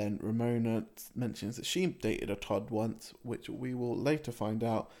 and then Ramona mentions that she dated a Todd once, which we will later find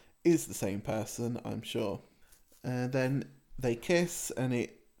out is the same person, I'm sure. And then they kiss, and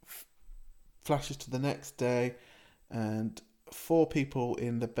it flashes to the next day, and 4 people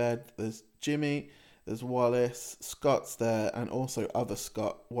in the bed. There's Jimmy, there's Wallace, Scott's there, and also other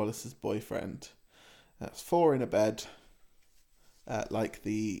Scott, Wallace's boyfriend. That's 4 in a bed, like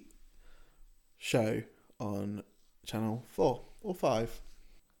the show on Channel 4 or 5.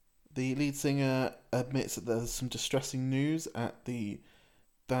 The lead singer admits that there's some distressing news at the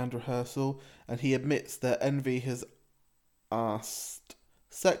band rehearsal, and he admits that Envy has asked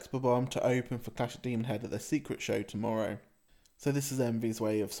Sex Bob-omb to open for Clash of Demon Head at their secret show tomorrow. So this is Envy's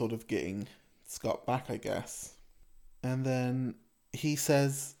way of sort of getting Scott back, I guess. And then he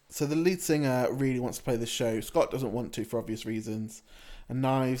says, so the lead singer really wants to play the show. Scott doesn't want to for obvious reasons. And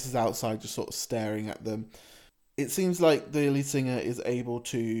Knives is outside just sort of staring at them. It seems like the lead singer is able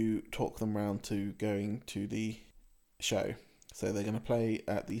to talk them round to going to the show. So they're going to play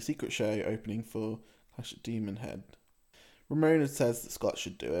at the secret show opening for Clash of Demon Head. Ramona says that Scott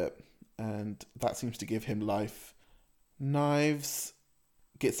should do it, and that seems to give him life. Knives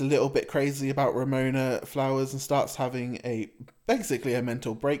gets a little bit crazy about Ramona Flowers and starts having basically a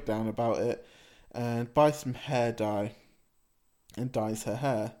mental breakdown about it, and buys some hair dye and dyes her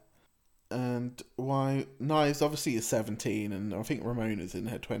hair. And why Knives obviously is 17, and I think Ramona's in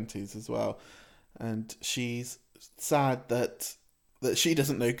her 20s as well, and she's sad that she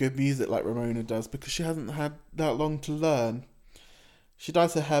doesn't know good music like Ramona does because she hasn't had that long to learn. She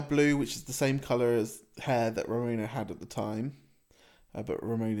dyes her hair blue, which is the same colour as hair that Ramona had at the time, but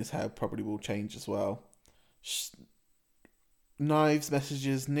Ramona's hair probably will change as well. Knives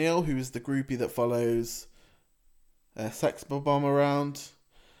messages Neil, who is the groupie that follows Sex Bob-omb around.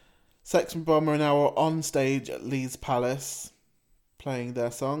 Sex Bob-omb are now on stage at Lee's Palace playing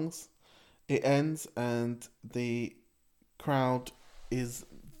their songs. It ends and the crowd is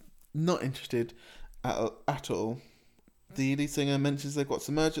not interested at all. The lead singer mentions they've got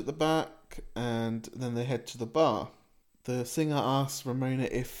some merch at the back, and then they head to the bar. The singer asks Ramona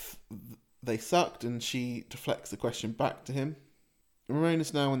if they sucked, and she deflects the question back to him.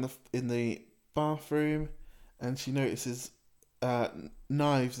 Ramona's now in the bathroom, and she notices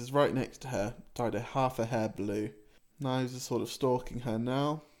Knives is right next to her, dyed half her hair blue. Knives is sort of stalking her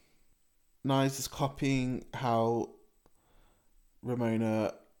now. Knives is copying how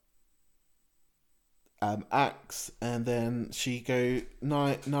Ramona acts, and then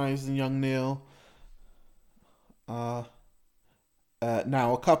Knives and young Neil are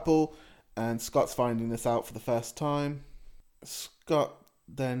now a couple, and Scott's finding this out for the first time. Scott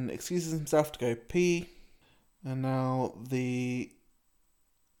then excuses himself to go pee, and now the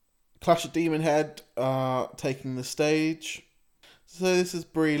Clash of Demon Head are taking the stage. So this is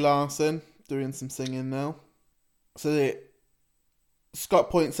Brie Larson doing some singing now. So Scott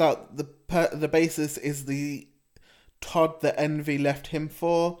points out the bassist is the Todd that Envy left him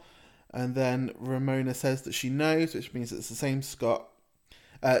for, and then Ramona says that she knows, which means it's the same Scott,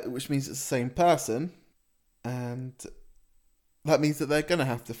 which means it's the same person, and that means that they're gonna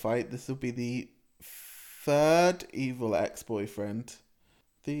have to fight. This will be the third evil ex-boyfriend.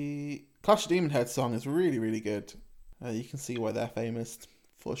 The Clash of Demon Head song is really, really good. You can see why they're famous,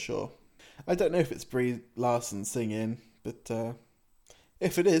 for sure. I don't know if it's Brie Larson singing, but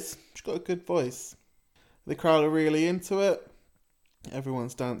if it is, she's got a good voice. The crowd are really into it.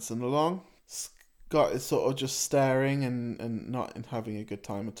 Everyone's dancing along. Scott is sort of just staring and not having a good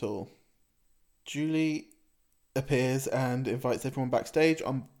time at all. Julie appears and invites everyone backstage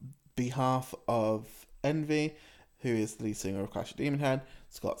on behalf of Envy, who is the lead singer of Clash of Demon Head,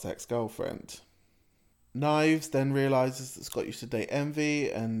 Scott's ex-girlfriend. Knives then realises that Scott used to date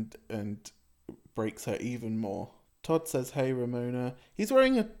Envy and breaks her even more. Todd says, "Hey, Ramona." He's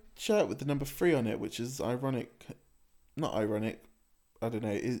wearing a shirt with the number 3 on it, which is ironic. Not ironic, I don't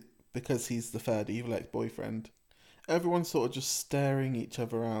know, because he's the third evil ex-boyfriend. Everyone's sort of just staring each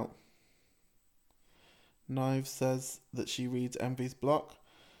other out. Knives says that she reads Envy's block,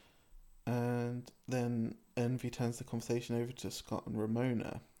 and then Envy turns the conversation over to Scott and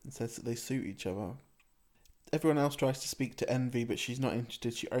Ramona and says that they suit each other. Everyone else tries to speak to Envy, but she's not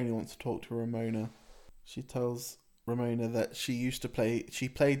interested. She only wants to talk to Ramona. She tells Ramona that she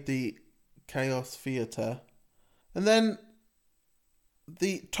played the Chaos Theatre. And then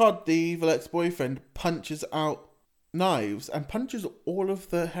Todd, the evil ex-boyfriend, punches out Knives and punches all of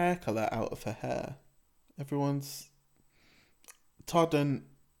the hair colour out of her hair. Todd and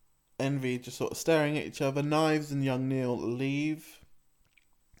Envy just sort of staring at each other. Knives and young Neil leave.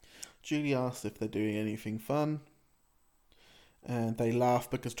 Julie asks if they're doing anything fun, and they laugh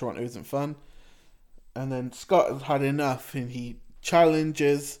because Toronto isn't fun. And then Scott has had enough, and he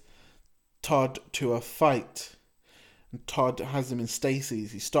challenges Todd to a fight. And Todd has him in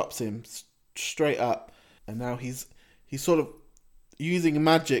Stacy's. He stops him straight up, and now he's sort of using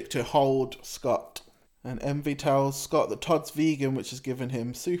magic to hold Scott. And Envy tells Scott that Todd's vegan, which has given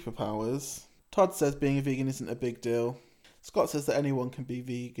him superpowers. Todd says being a vegan isn't a big deal. Scott says that anyone can be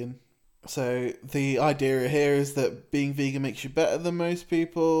vegan. So the idea here is that being vegan makes you better than most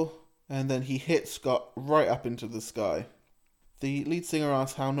people. And then he hits Scott right up into the sky. The lead singer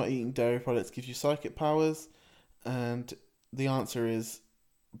asks how not eating dairy products gives you psychic powers. And the answer is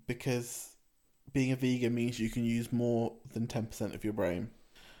because being a vegan means you can use more than 10% of your brain.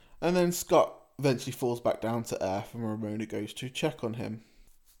 And then Scott eventually falls back down to earth, and Ramona goes to check on him.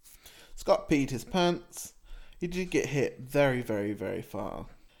 Scott peed his pants. He did get hit very, very, very far.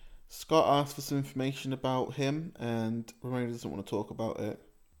 Scott asks for some information about him, and Ramona doesn't want to talk about it.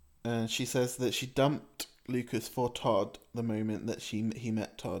 And she says that she dumped Lucas for Todd the moment that he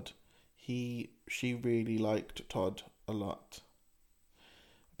met Todd. She really liked Todd a lot.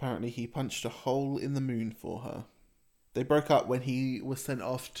 Apparently he punched a hole in the moon for her. They broke up when he was sent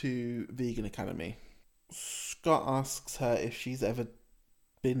off to Vegan Academy. Scott asks her if she's ever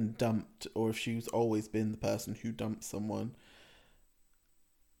been dumped or if she's always been the person who dumped someone.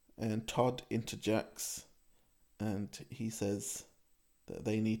 And Todd interjects and he says that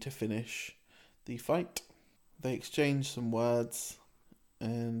they need to finish the fight. They exchange some words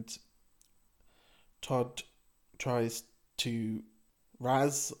and Todd tries to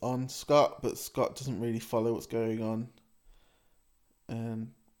razz on Scott, but Scott doesn't really follow what's going on.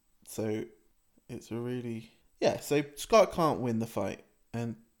 And so it's a really... so Scott can't win the fight,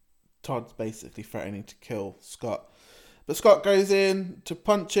 and Todd's basically threatening to kill Scott. But Scott goes in to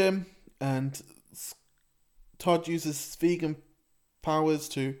punch him, and Todd uses his vegan powers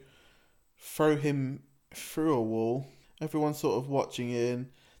to throw him through a wall. Everyone's sort of watching in.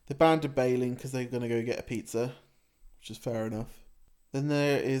 The band are bailing because they're going to go get a pizza, which is fair enough. Then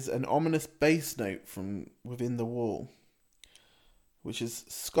there is an ominous bass note from within the wall, which is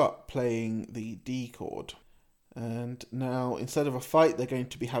Scott playing the D chord. And now, instead of a fight, they're going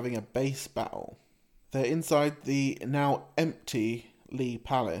to be having a bass battle. They're inside the now empty Lee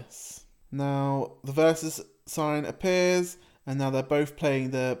Palace. Now the versus sign appears, and now they're both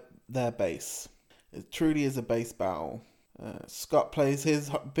playing their bass. It truly is a bass battle. Scott plays his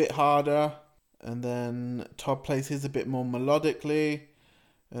a bit harder, and then Todd plays his a bit more melodically,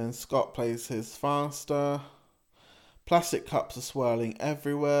 and Scott plays his faster. Plastic cups are swirling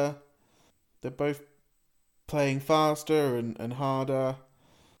everywhere. They're both playing faster and harder.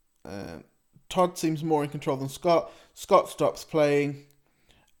 Todd seems more in control than Scott. Scott stops playing,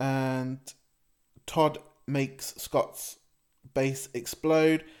 and Todd makes Scott's bass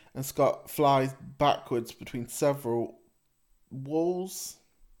explode, and Scott flies backwards between several walls,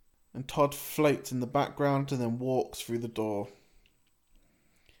 and Todd floats in the background and then walks through the door.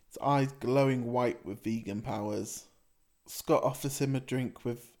 His eyes glowing white with vegan powers. Scott offers him a drink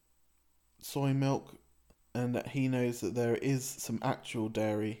with soy milk, and that he knows that there is some actual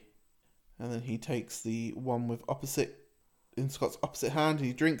dairy. And then he takes the one with in Scott's opposite hand, and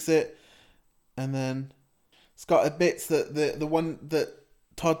he drinks it. And then Scott admits that the one that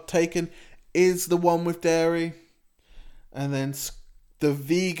Todd taken is the one with dairy. And then the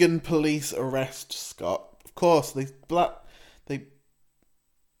vegan police arrest Scott. Of course, they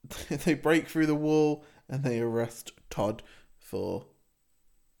break through the wall and they arrest Todd for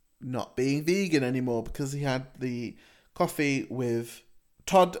not being vegan anymore because he had the coffee with...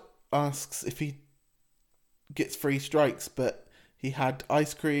 Todd asks if he gets 3 strikes, but he had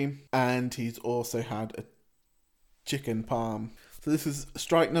ice cream and he's also had a chicken parm. So this is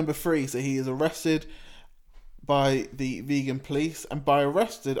strike number 3. So he is arrested by the vegan police, and by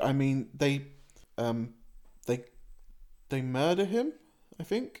arrested I mean they murder him, I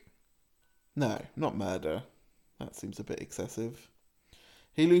think. No, not murder. That seems a bit excessive.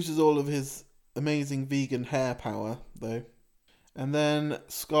 He loses all of his amazing vegan hair power, though. And then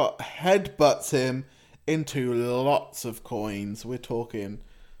Scott headbutts him into lots of coins. We're talking,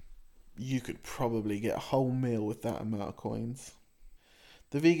 you could probably get a whole meal with that amount of coins.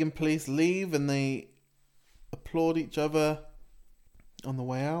 The vegan police leave and they applaud each other on the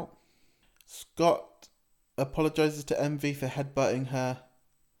way out. Scott apologizes to Envy for headbutting her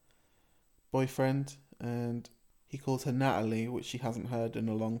boyfriend, and he calls her Natalie, which she hasn't heard in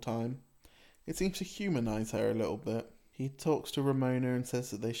a long time. It seems to humanize her a little bit. He talks to Ramona and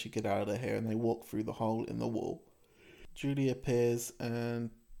says that they should get out of here, and they walk through the hole in the wall. Julie appears, and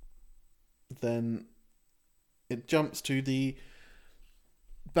then it jumps to the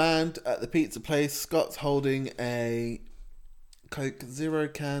band at the pizza place. Scott's holding a Coke Zero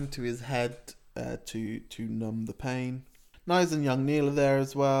can to his head to numb the pain. Knives and young Neil are there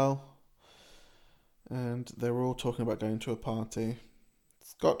as well, and they were all talking about going to a party.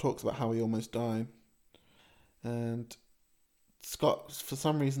 Scott talks about how he almost died, and Scott, for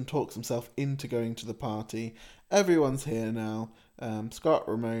some reason, talks himself into going to the party. Everyone's here now. Scott,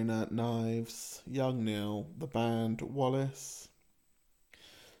 Ramona, Knives, young Neil, the band, Wallace.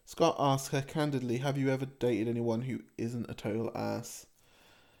 Scott asks her candidly, have you ever dated anyone who isn't a total ass?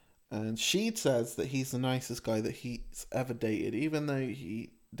 And she says that he's the nicest guy that he's ever dated, even though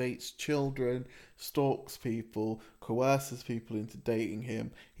he dates children, stalks people, coerces people into dating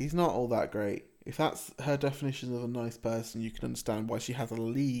him. He's not all that great. If that's her definition of a nice person, you can understand why she has a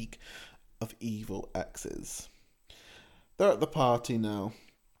league of evil exes. They're at the party now,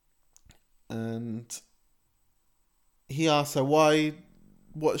 and he asks her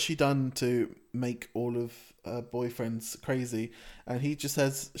what's she done to make all of her boyfriends crazy, and he just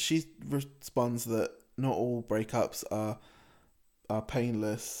says, she responds that not all breakups are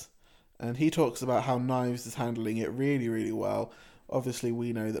painless, and he talks about how Knives is handling it really, really well. Obviously,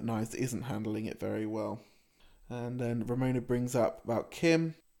 we know that Knives isn't handling it very well. And then Ramona brings up about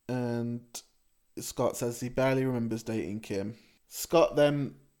Kim, and Scott says he barely remembers dating Kim. Scott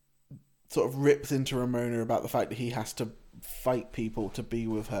then sort of rips into Ramona about the fact that he has to fight people to be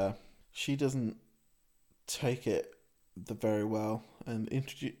with her. She doesn't take it very well and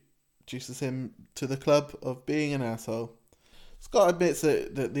introduces him to the club of being an asshole. Scott admits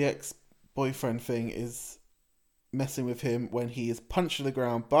that the ex-boyfriend thing is messing with him when he is punched to the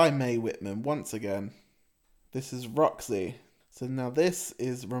ground by Mae Whitman once again. This is Roxy. So now this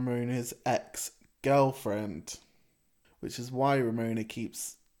is Ramona's ex-girlfriend, which is why Ramona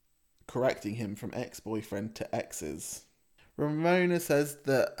keeps correcting him from ex-boyfriend to exes. Ramona says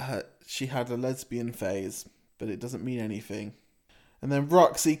that she had a lesbian phase, but it doesn't mean anything. And then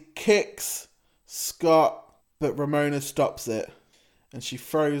Roxy kicks Scott, but Ramona stops it, and she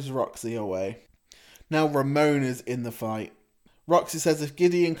throws Roxy away. Now Ramona's in the fight. Roxy says if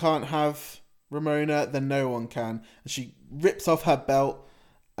Gideon can't have Ramona, then no one can. And she rips off her belt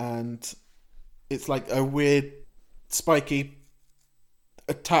and it's like a weird spiky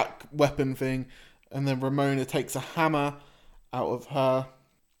attack weapon thing, and then Ramona takes a hammer out of her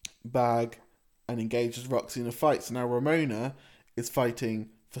bag and engages Roxy in a fight. So now Ramona is fighting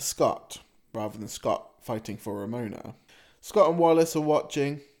for Scott rather than Scott fighting for Ramona. Scott and Wallace are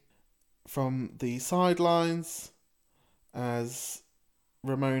watching from the sidelines as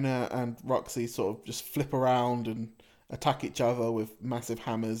Ramona and Roxy sort of just flip around and attack each other with massive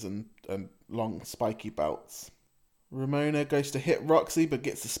hammers and long spiky belts. Ramona goes to hit Roxy but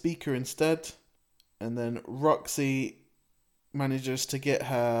gets the speaker instead. And then Roxy manages to get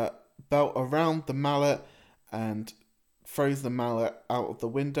her belt around the mallet and throws the mallet out of the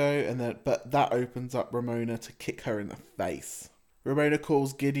window. But that opens up Ramona to kick her in the face. Ramona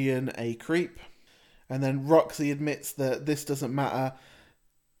calls Gideon a creep. And then Roxy admits that this doesn't matter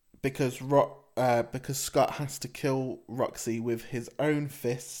because Scott has to kill Roxy with his own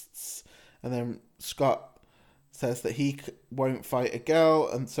fists. And then Scott says that he won't fight a girl,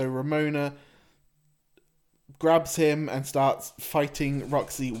 and so Ramona grabs him and starts fighting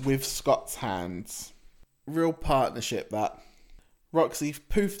Roxy with Scott's hands. Real partnership, that. Roxy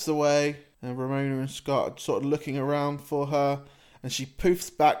poofs away, and Ramona and Scott are sort of looking around for her, and she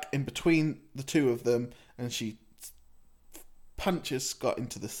poofs back in between the two of them, and she punches Scott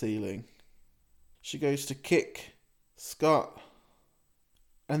into the ceiling. She goes to kick Scott,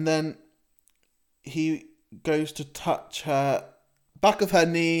 and then he goes to touch her back of her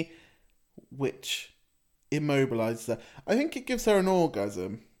knee, which immobilizes her. I think it gives her an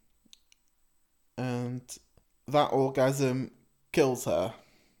orgasm, and that orgasm kills her,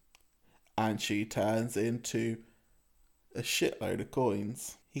 and she turns into a shitload of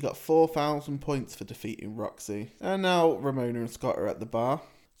coins. He got 4,000 points for defeating Roxy. And now Ramona and Scott are at the bar.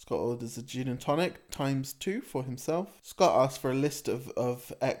 Scott orders a gin and tonic ×2 for himself. Scott asks for a list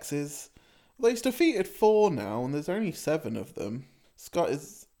of exes. Well, he's defeated 4 now, and there's only 7 of them. Scott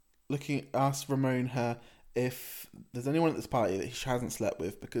is asks Ramona if there's anyone at this party that he hasn't slept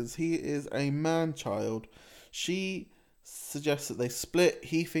with, because he is a man-child. She suggests that they split.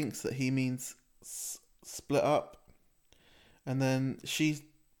 He thinks that he means split up. And then she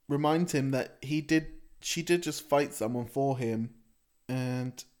reminds him that she did just fight someone for him.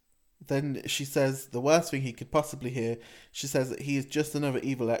 And then she says the worst thing he could possibly hear. She says that he is just another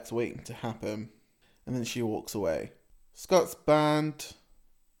evil ex waiting to happen. And then she walks away. Scott's band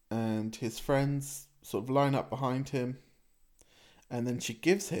and his friends sort of line up behind him. And then she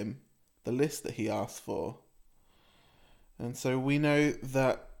gives him the list that he asked for. And so we know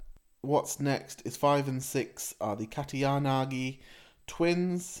that what's next is 5 and 6 are the Katayanagi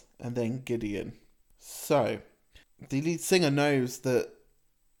twins and then Gideon. So the lead singer knows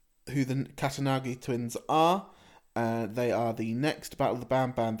who the Katayanagi twins are. They are the next Battle of the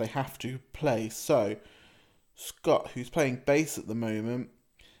band they have to play. So Scott, who's playing bass at the moment,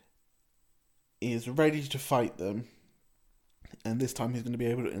 is ready to fight them. And this time he's going to be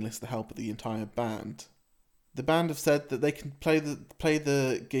able to enlist the help of the entire band. The band have said that they can play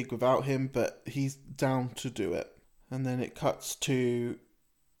the gig without him, but he's down to do it. And then it cuts to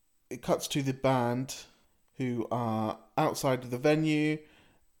the band who are outside of the venue,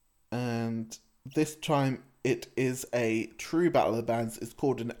 and this time it is a true battle of the bands. It's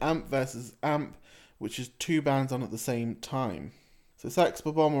called an amp versus amp, which is 2 bands on at the same time. So Sex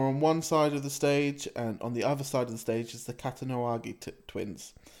Bob-omb are on one side of the stage, and on the other side of the stage is the Katayanagi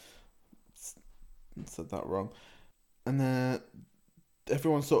twins. I said that wrong. And then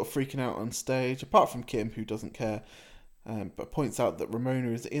everyone's sort of freaking out on stage, apart from Kim, who doesn't care, but points out that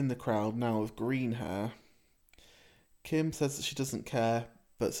Ramona is in the crowd now with green hair. Kim says that she doesn't care,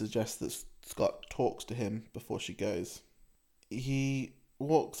 but suggests that Scott talks to him before she goes. He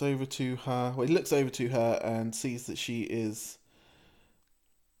looks over to her and sees that she is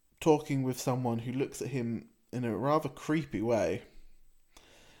talking with someone who looks at him in a rather creepy way.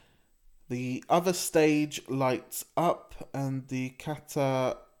 The other stage lights up and the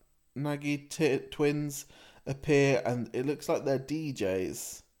Katayanagi twins appear, and it looks like they're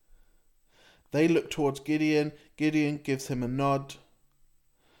DJs. They look towards Gideon. Gideon gives him a nod,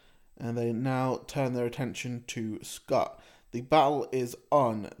 and they now turn their attention to Scott. The battle is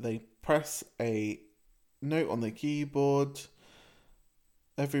on. They press a note on the keyboard.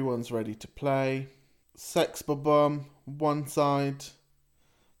 Everyone's ready to play. Sex Bob-omb one side,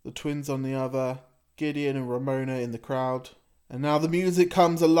 the twins on the other, Gideon and Ramona in the crowd. And now the music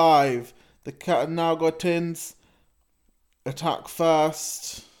comes alive. The Katayanagi twins attack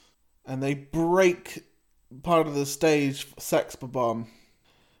first, and they break part of the stage for Sex Bob-omb.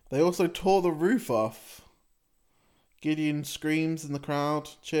 They also tore the roof off. Gideon screams and the crowd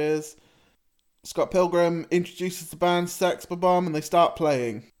cheers. Scott Pilgrim introduces the band Sex Bomb and they start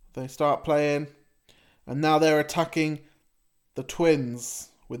playing. And now they're attacking the Twins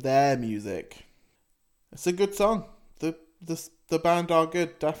with their music. It's a good song. The band are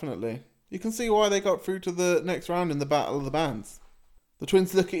good, definitely. You can see why they got through to the next round in the Battle of the Bands. The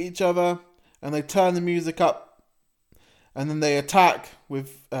Twins look at each other and they turn the music up, and then they attack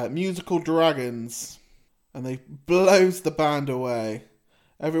with musical dragons, and they blows the band away.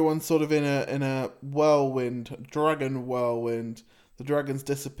 Everyone's sort of in a whirlwind, dragon whirlwind. The dragons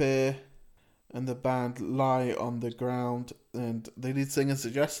disappear, and the band lie on the ground, and the lead singer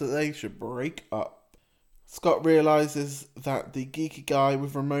suggests that they should break up. Scott realises that the geeky guy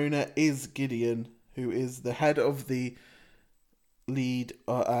with Ramona is Gideon, who is the head of the League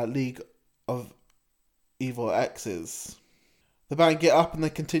of Evil Exes. The band get up and they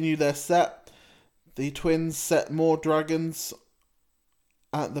continue their set. The Twins set more dragons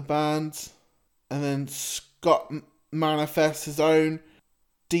at the band, and then Scott manifests his own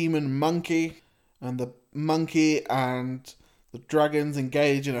demon monkey, and the monkey and the dragons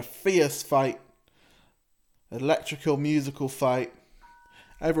engage in a fierce fight. Electrical musical fight.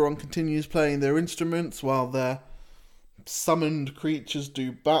 Everyone continues playing their instruments while their summoned creatures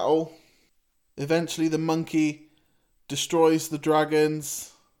do battle. Eventually the monkey destroys the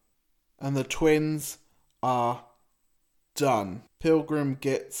dragons and the Twins are done. Pilgrim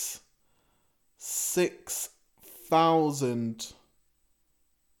gets 6,000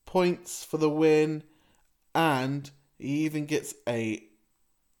 points for the win, and he even gets a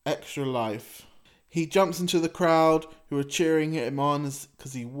extra life. He jumps into the crowd who are cheering him on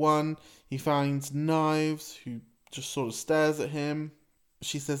because he won. He finds Knives, who just sort of stares at him.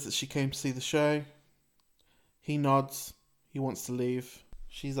 She says that she came to see the show. He nods. He wants to leave.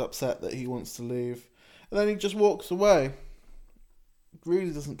 She's upset that he wants to leave. And then he just walks away.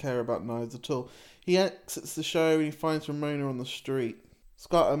 Really doesn't care about Knives at all. He exits the show and he finds Ramona on the street.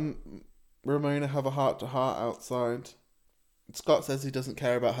 Scott and Ramona have a heart-to-heart outside. Scott says he doesn't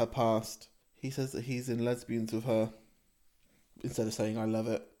care about her past. He says that he's in lesbians with her instead of saying, I love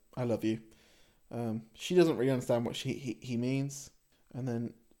it, I love you. She doesn't really understand what he means. And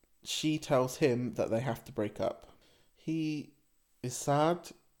then she tells him that they have to break up. He is sad.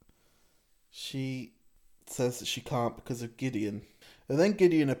 She says that she can't because of Gideon. And then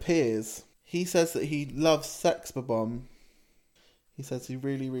Gideon appears. He says that he loves Sex Bomb. He says he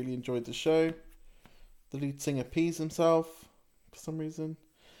really, really enjoyed the show. The lead singer pees himself for some reason.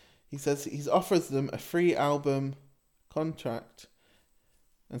 He says he offers them a free album contract.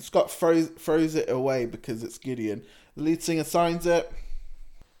 And Scott throws it away because it's Gideon. The lead singer signs it.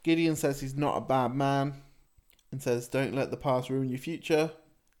 Gideon says he's not a bad man. And says, don't let the past ruin your future.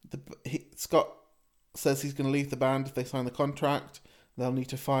 Scott says he's going to leave the band if they sign the contract. They'll need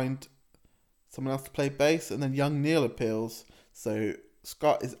to find someone else to play bass. And then young Neil appeals. So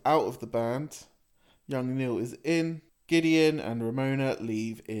Scott is out of the band. Young Neil is in. Gideon and Ramona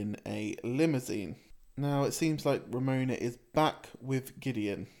leave in a limousine. Now it seems like Ramona is back with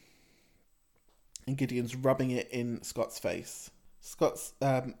Gideon. And Gideon's rubbing it in Scott's face.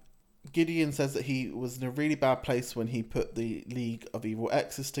 Gideon says that he was in a really bad place when he put the League of Evil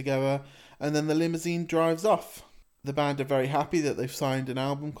Exes together. And then the limousine drives off. The band are very happy that they've signed an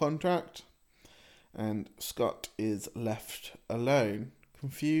album contract. And Scott is left alone,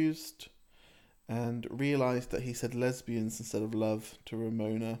 confused, and realised that he said lesbians instead of love to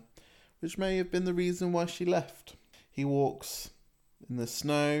Ramona, which may have been the reason why she left. He walks in the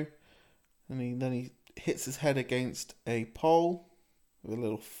snow, and then he hits his head against a pole with a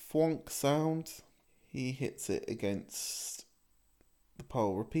little thwonk sound. He hits it against the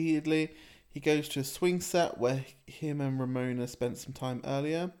pole repeatedly. He goes to a swing set where him and Ramona spent some time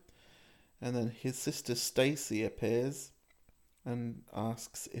earlier, and then his sister Stacy appears and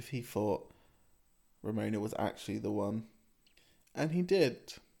asks if he thought Ramona was actually the one. And he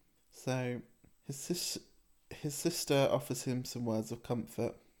did. So his sister offers him some words of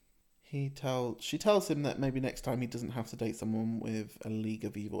comfort. She tells him that maybe next time he doesn't have to date someone with a League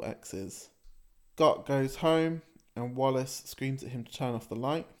of Evil Exes. Scott goes home and Wallace screams at him to turn off the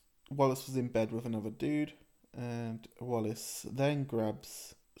light. Wallace was in bed with another dude, and Wallace then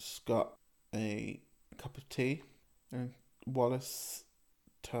grabs Scott a cup of tea, and Wallace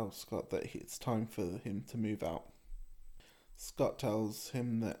tells Scott that it's time for him to move out. Scott tells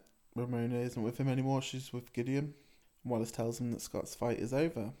him that Ramona isn't with him anymore, she's with Gideon. Wallace tells him that Scott's fight is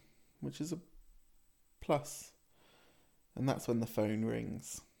over, which is a plus. And that's when the phone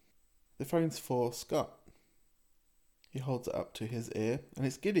rings. The phone's for Scott. He holds it up to his ear, and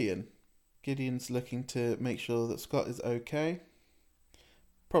it's Gideon. Gideon's looking to make sure that Scott is okay.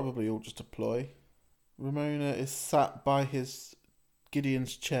 Probably all just a ploy. Ramona is sat by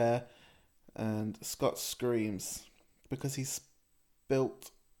Gideon's chair, and Scott screams because he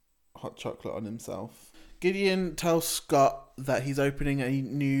spilt hot chocolate on himself. Gideon tells Scott that he's opening a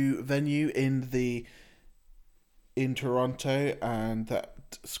new venue in Toronto, and that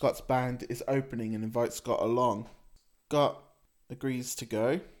Scott's band is opening and invites Scott along. Scott agrees to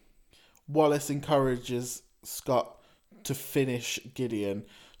go. Wallace encourages Scott to finish Gideon.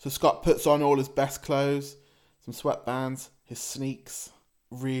 So Scott puts on all his best clothes, some sweatbands, his sneaks,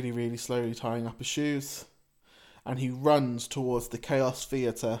 really, really slowly tying up his shoes, and he runs towards the Chaos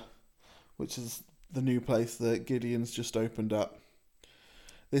Theatre, which is the new place that Gideon's just opened up.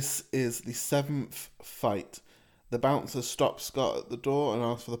 This is the 7th fight. The bouncer stops Scott at the door and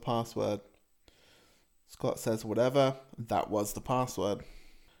asks for the password. Scott says whatever, that was the password.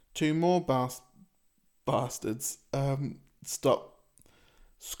 2 more bastards stop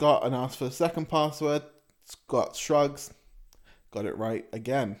Scott and ask for the second password. Scott shrugs, got it right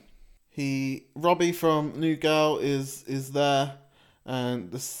again. Robbie from New Girl is there,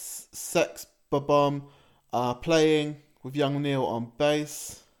 and the Sex Bob-omb are playing with young Neil on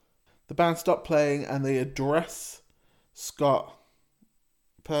bass. The band stop playing and they address Scott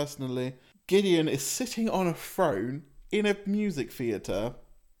personally. Gideon is sitting on a throne in a music theatre,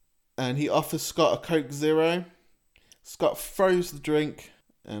 and he offers Scott a Coke Zero. Scott throws the drink,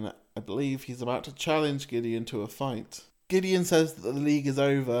 and I believe he's about to challenge Gideon to a fight. Gideon says that the league is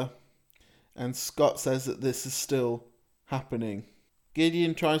over, and Scott says that this is still happening.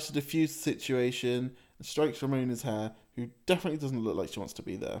 Gideon tries to defuse the situation and strokes Ramona's hair, who definitely doesn't look like she wants to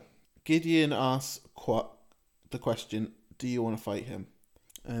be there. Gideon asks the question, do you want to fight him?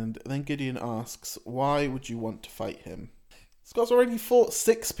 And then Gideon asks, why would you want to fight him? Scott's already fought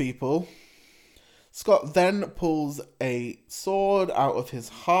 6 people. Scott then pulls a sword out of his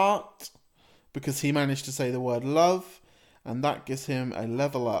heart because he managed to say the word love, and that gives him a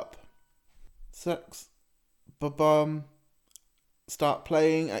level up. Sex Bob-omb start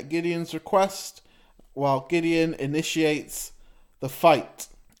playing at Gideon's request while Gideon initiates the fight.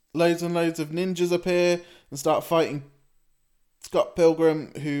 Loads and loads of ninjas appear and start fighting Scott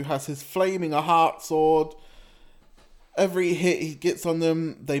Pilgrim, who has his flaming heart sword. Every hit he gets on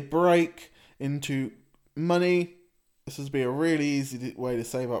them, they break into money. This would be a really easy way to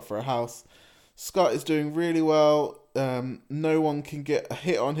save up for a house. Scott is doing really well. No one can get a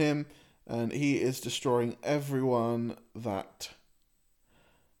hit on him, and he is destroying everyone that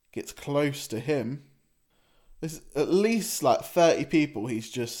gets close to him. There's at least like 30 people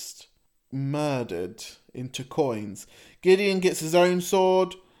he's just murdered into coins. Gideon gets his own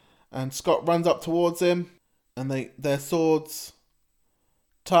sword, and Scott runs up towards him, and their swords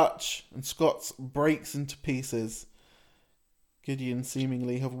touch, and Scott's breaks into pieces. Gideon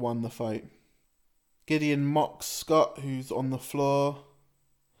seemingly have won the fight. Gideon mocks Scott, who's on the floor,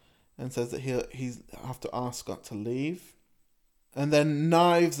 and says that he's have to ask Scott to leave. And then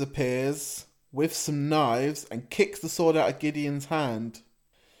Knives appears with some knives and kicks the sword out of Gideon's hand.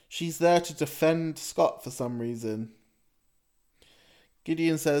 She's there to defend Scott for some reason.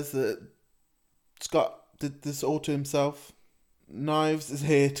 Gideon says that Scott did this all to himself. Knives is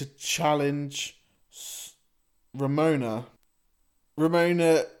here to challenge Ramona.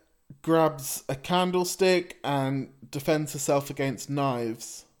 Ramona grabs a candlestick and defends herself against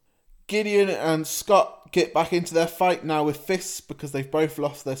Knives. Gideon and Scott get back into their fight now with fists because they've both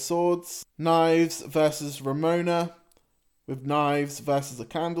lost their swords. Knives versus Ramona, with Knives versus a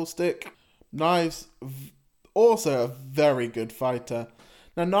candlestick. Knives also a very good fighter.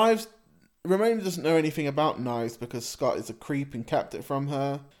 Now Ramona doesn't know anything about Knives because Scott is a creep and kept it from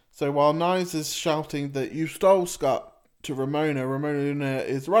her. So while Knives is shouting that you stole Scott to Ramona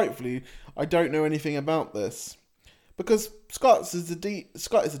is rightfully, I don't know anything about this. Because Scott is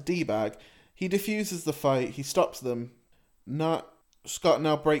a D-bag. He defuses the fight, he stops them. Scott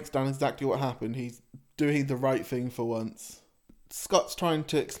now breaks down exactly what happened. He's doing the right thing for once. Scott's trying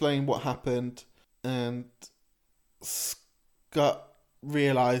to explain what happened, and Scott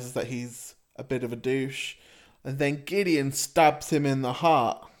realises that he's a bit of a douche, and then Gideon stabs him in the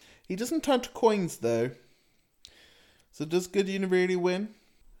heart. He doesn't turn to coins though. So does Gideon really win?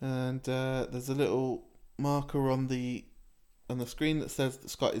 And there's a little marker on the screen that says that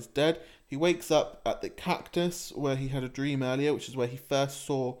Scott is dead. He wakes up at the cactus where he had a dream earlier, which is where he first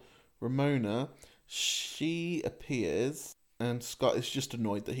saw Ramona. She appears, and Scott is just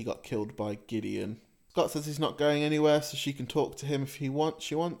annoyed that he got killed by Gideon. Scott says he's not going anywhere, so she can talk to him if she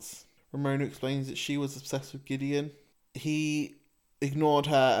wants. Ramona explains that she was obsessed with Gideon. He ignored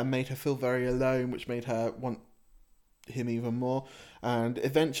her and made her feel very alone, which made her want him even more. And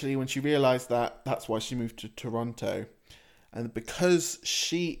eventually, when she realised that, that's why she moved to Toronto. And because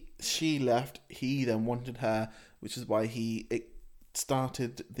she left, he then wanted her, which is why it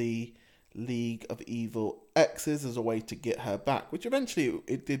started the League of Evil Exes as a way to get her back, which eventually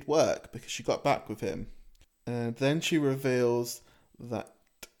it did work because she got back with him. And then she reveals that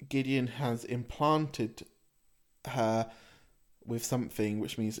Gideon has implanted her with something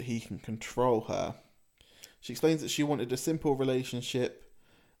which means that he can control her. She explains that she wanted a simple relationship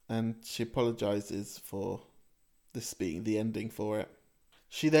and she apologises for this being the ending for it.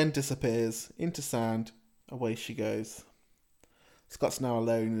 She then disappears into sand. Away she goes. Scott's now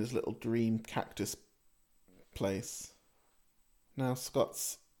alone in his little dream cactus place. Now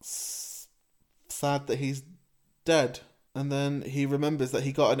Scott's sad that he's dead. And then he remembers that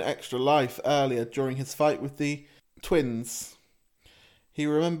he got an extra life earlier during his fight with the twins. He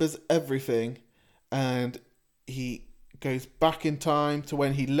remembers everything. And he goes back in time to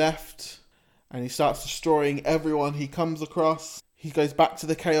when he left. And he starts destroying everyone he comes across. He goes back to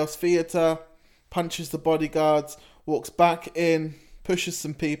the Chaos Theatre, punches the bodyguards, walks back in, pushes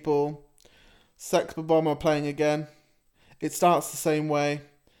some people. Sex Bob-omb are playing again. It starts the same way.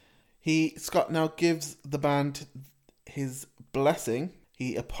 Scott now gives the band his blessing.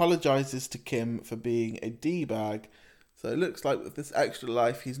 He apologises to Kim for being a D-bag. So it looks like with this extra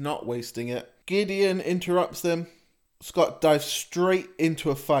life, he's not wasting it. Gideon interrupts them. Scott dives straight into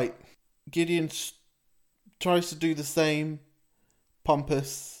a fight. Gideon tries to do the same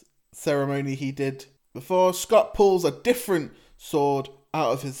pompous ceremony he did before. Scott pulls a different sword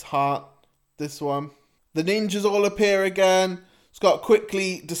out of his heart. This one. The ninjas all appear again. Scott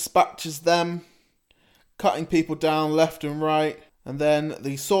quickly dispatches them, cutting people down left and right. And then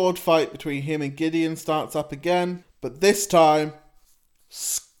the sword fight between him and Gideon starts up again. But this time,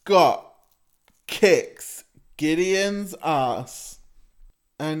 Scott kicks Gideon's ass.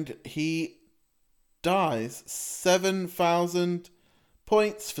 And he dies. 7,000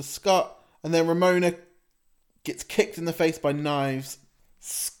 points for Scott. And then Ramona gets kicked in the face by Knives.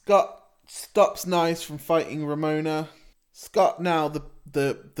 Scott stops Knives from fighting Ramona. Scott, now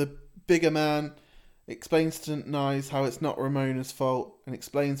the bigger man, explains to Knives how it's not Ramona's fault and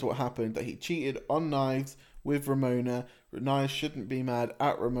explains what happened, that he cheated on Knives with Ramona. Knives shouldn't be mad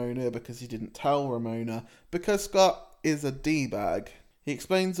at Ramona because he didn't tell Ramona, because Scott is a D-bag. He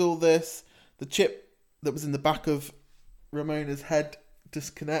explains all this. The chip that was in the back of Ramona's head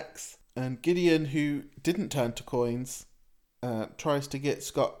disconnects, and Gideon, who didn't turn to coins, tries to get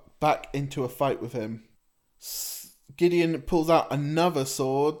Scott back into a fight with him. Gideon pulls out another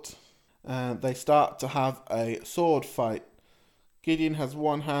sword. They start to have a sword fight. Gideon has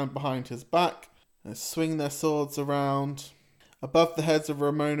one hand behind his back. They swing their swords around above the heads of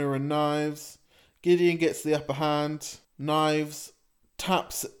Ramona and Knives. Gideon gets the upper hand. Knives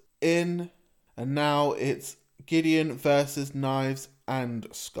taps in, and now it's Gideon versus Knives and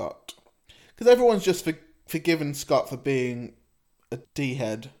Scott. Because everyone's just forgiven Scott for being a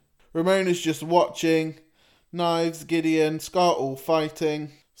D-head. Ramona's just watching. Knives, Gideon, Scott all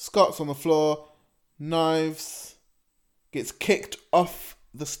fighting. Scott's on the floor. Knives gets kicked off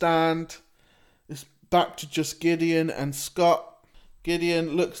the stand. It's back to just Gideon and Scott.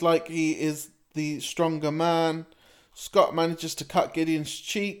 Gideon looks like he is the stronger man. Scott manages to cut Gideon's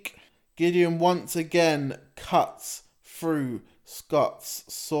cheek. Gideon once again cuts through Scott's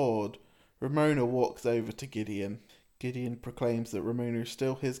sword. Ramona walks over to Gideon. Gideon proclaims that Ramona is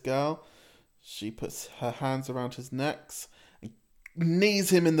still his girl. She puts her hands around his neck and knees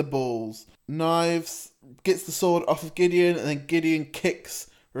him in the balls. Knives gets the sword off of Gideon, and then Gideon kicks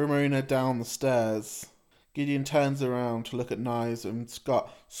Ramona down the stairs. Gideon turns around to look at Knives and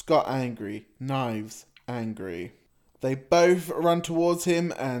Scott. Scott angry. Knives angry. They both run towards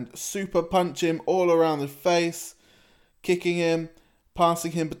him and super punch him all around the face, kicking him,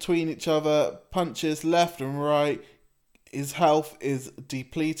 passing him between each other, punches left and right. His health is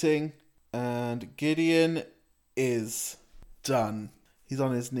depleting, and Gideon is done. He's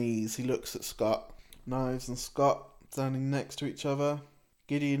on his knees. He looks at Scott. Knives and Scott standing next to each other.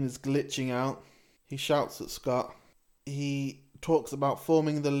 Gideon is glitching out. He shouts at Scott. He talks about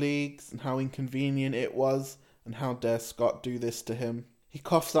forming the leagues and how inconvenient it was, and how dare Scott do this to him. He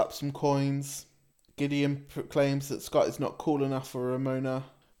coughs up some coins. Gideon proclaims that Scott is not cool enough for Ramona.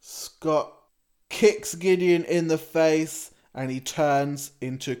 Scott kicks Gideon in the face, and he turns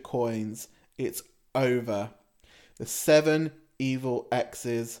into coins. It's over. The 7 evil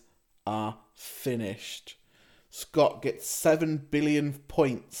X's are finished. Scott gets 7 billion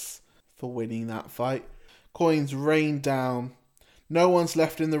points for winning that fight. Coins rain down. No one's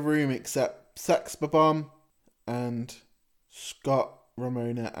left in the room except Sex Bob-omb and Scott,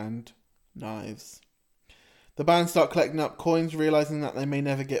 Ramona, and Knives. The band start collecting up coins, realising that they may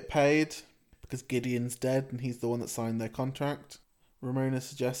never get paid because Gideon's dead and he's the one that signed their contract. Ramona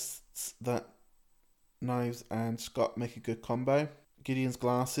suggests that Knives and Scott make a good combo. Gideon's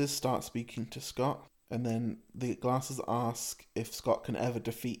glasses start speaking to Scott, and then the glasses ask if Scott can ever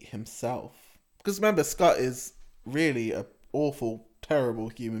defeat himself. Because remember, Scott is really an awful, terrible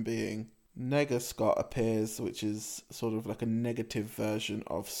human being. Nega Scott appears, which is sort of like a negative version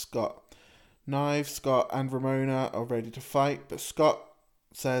of Scott. Knives, Scott, and Ramona are ready to fight, but Scott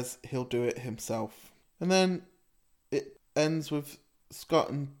says he'll do it himself. And then it ends with Scott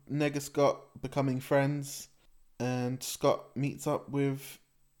and Nega Scott becoming friends, and Scott meets up with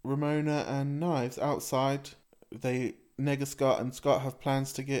Ramona and Knives outside. Nega Scott and Scott have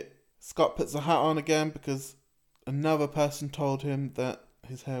plans to get... Scott puts a hat on again because another person told him that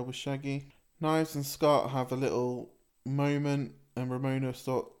his hair was shaggy. Knives and Scott have a little moment, and Ramona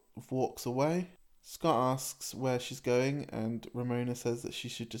sort of walks away. Scott asks where she's going, and Ramona says that she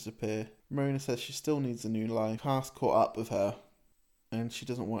should disappear. Ramona says she still needs a new life. Cass caught up with her, and she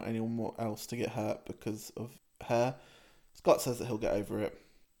doesn't want anyone else to get hurt because of her. Scott says that he'll get over it,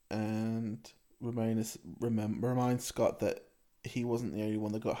 and Ramona reminds Scott that he wasn't the only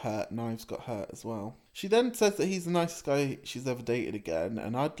one that got hurt. Knives got hurt as well. She then says that he's the nicest guy she's ever dated again,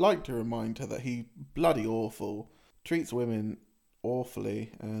 and I'd like to remind her that he bloody awful, treats women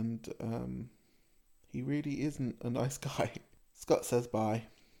awfully, and he really isn't a nice guy. Scott says bye.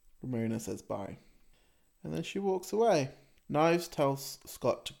 Ramona says bye. And then she walks away. Knives tells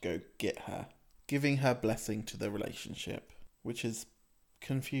Scott to go get her, giving her blessing to the relationship, which is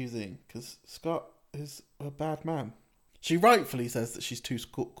confusing because Scott is a bad man. She rightfully says that she's too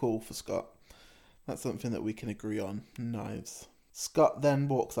cool for Scott. That's something that we can agree on. Knives. Scott then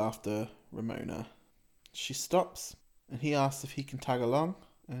walks after Ramona. She stops and he asks if he can tag along,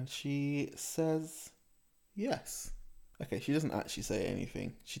 and she says yes. Okay, she doesn't actually say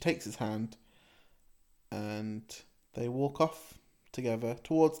anything. She takes his hand and they walk off together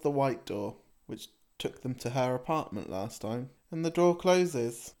towards the white door, which took them to her apartment last time. And the door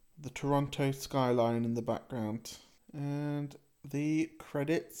closes. The Toronto skyline in the background. And the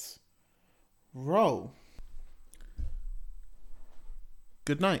credits roll.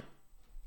 Good night.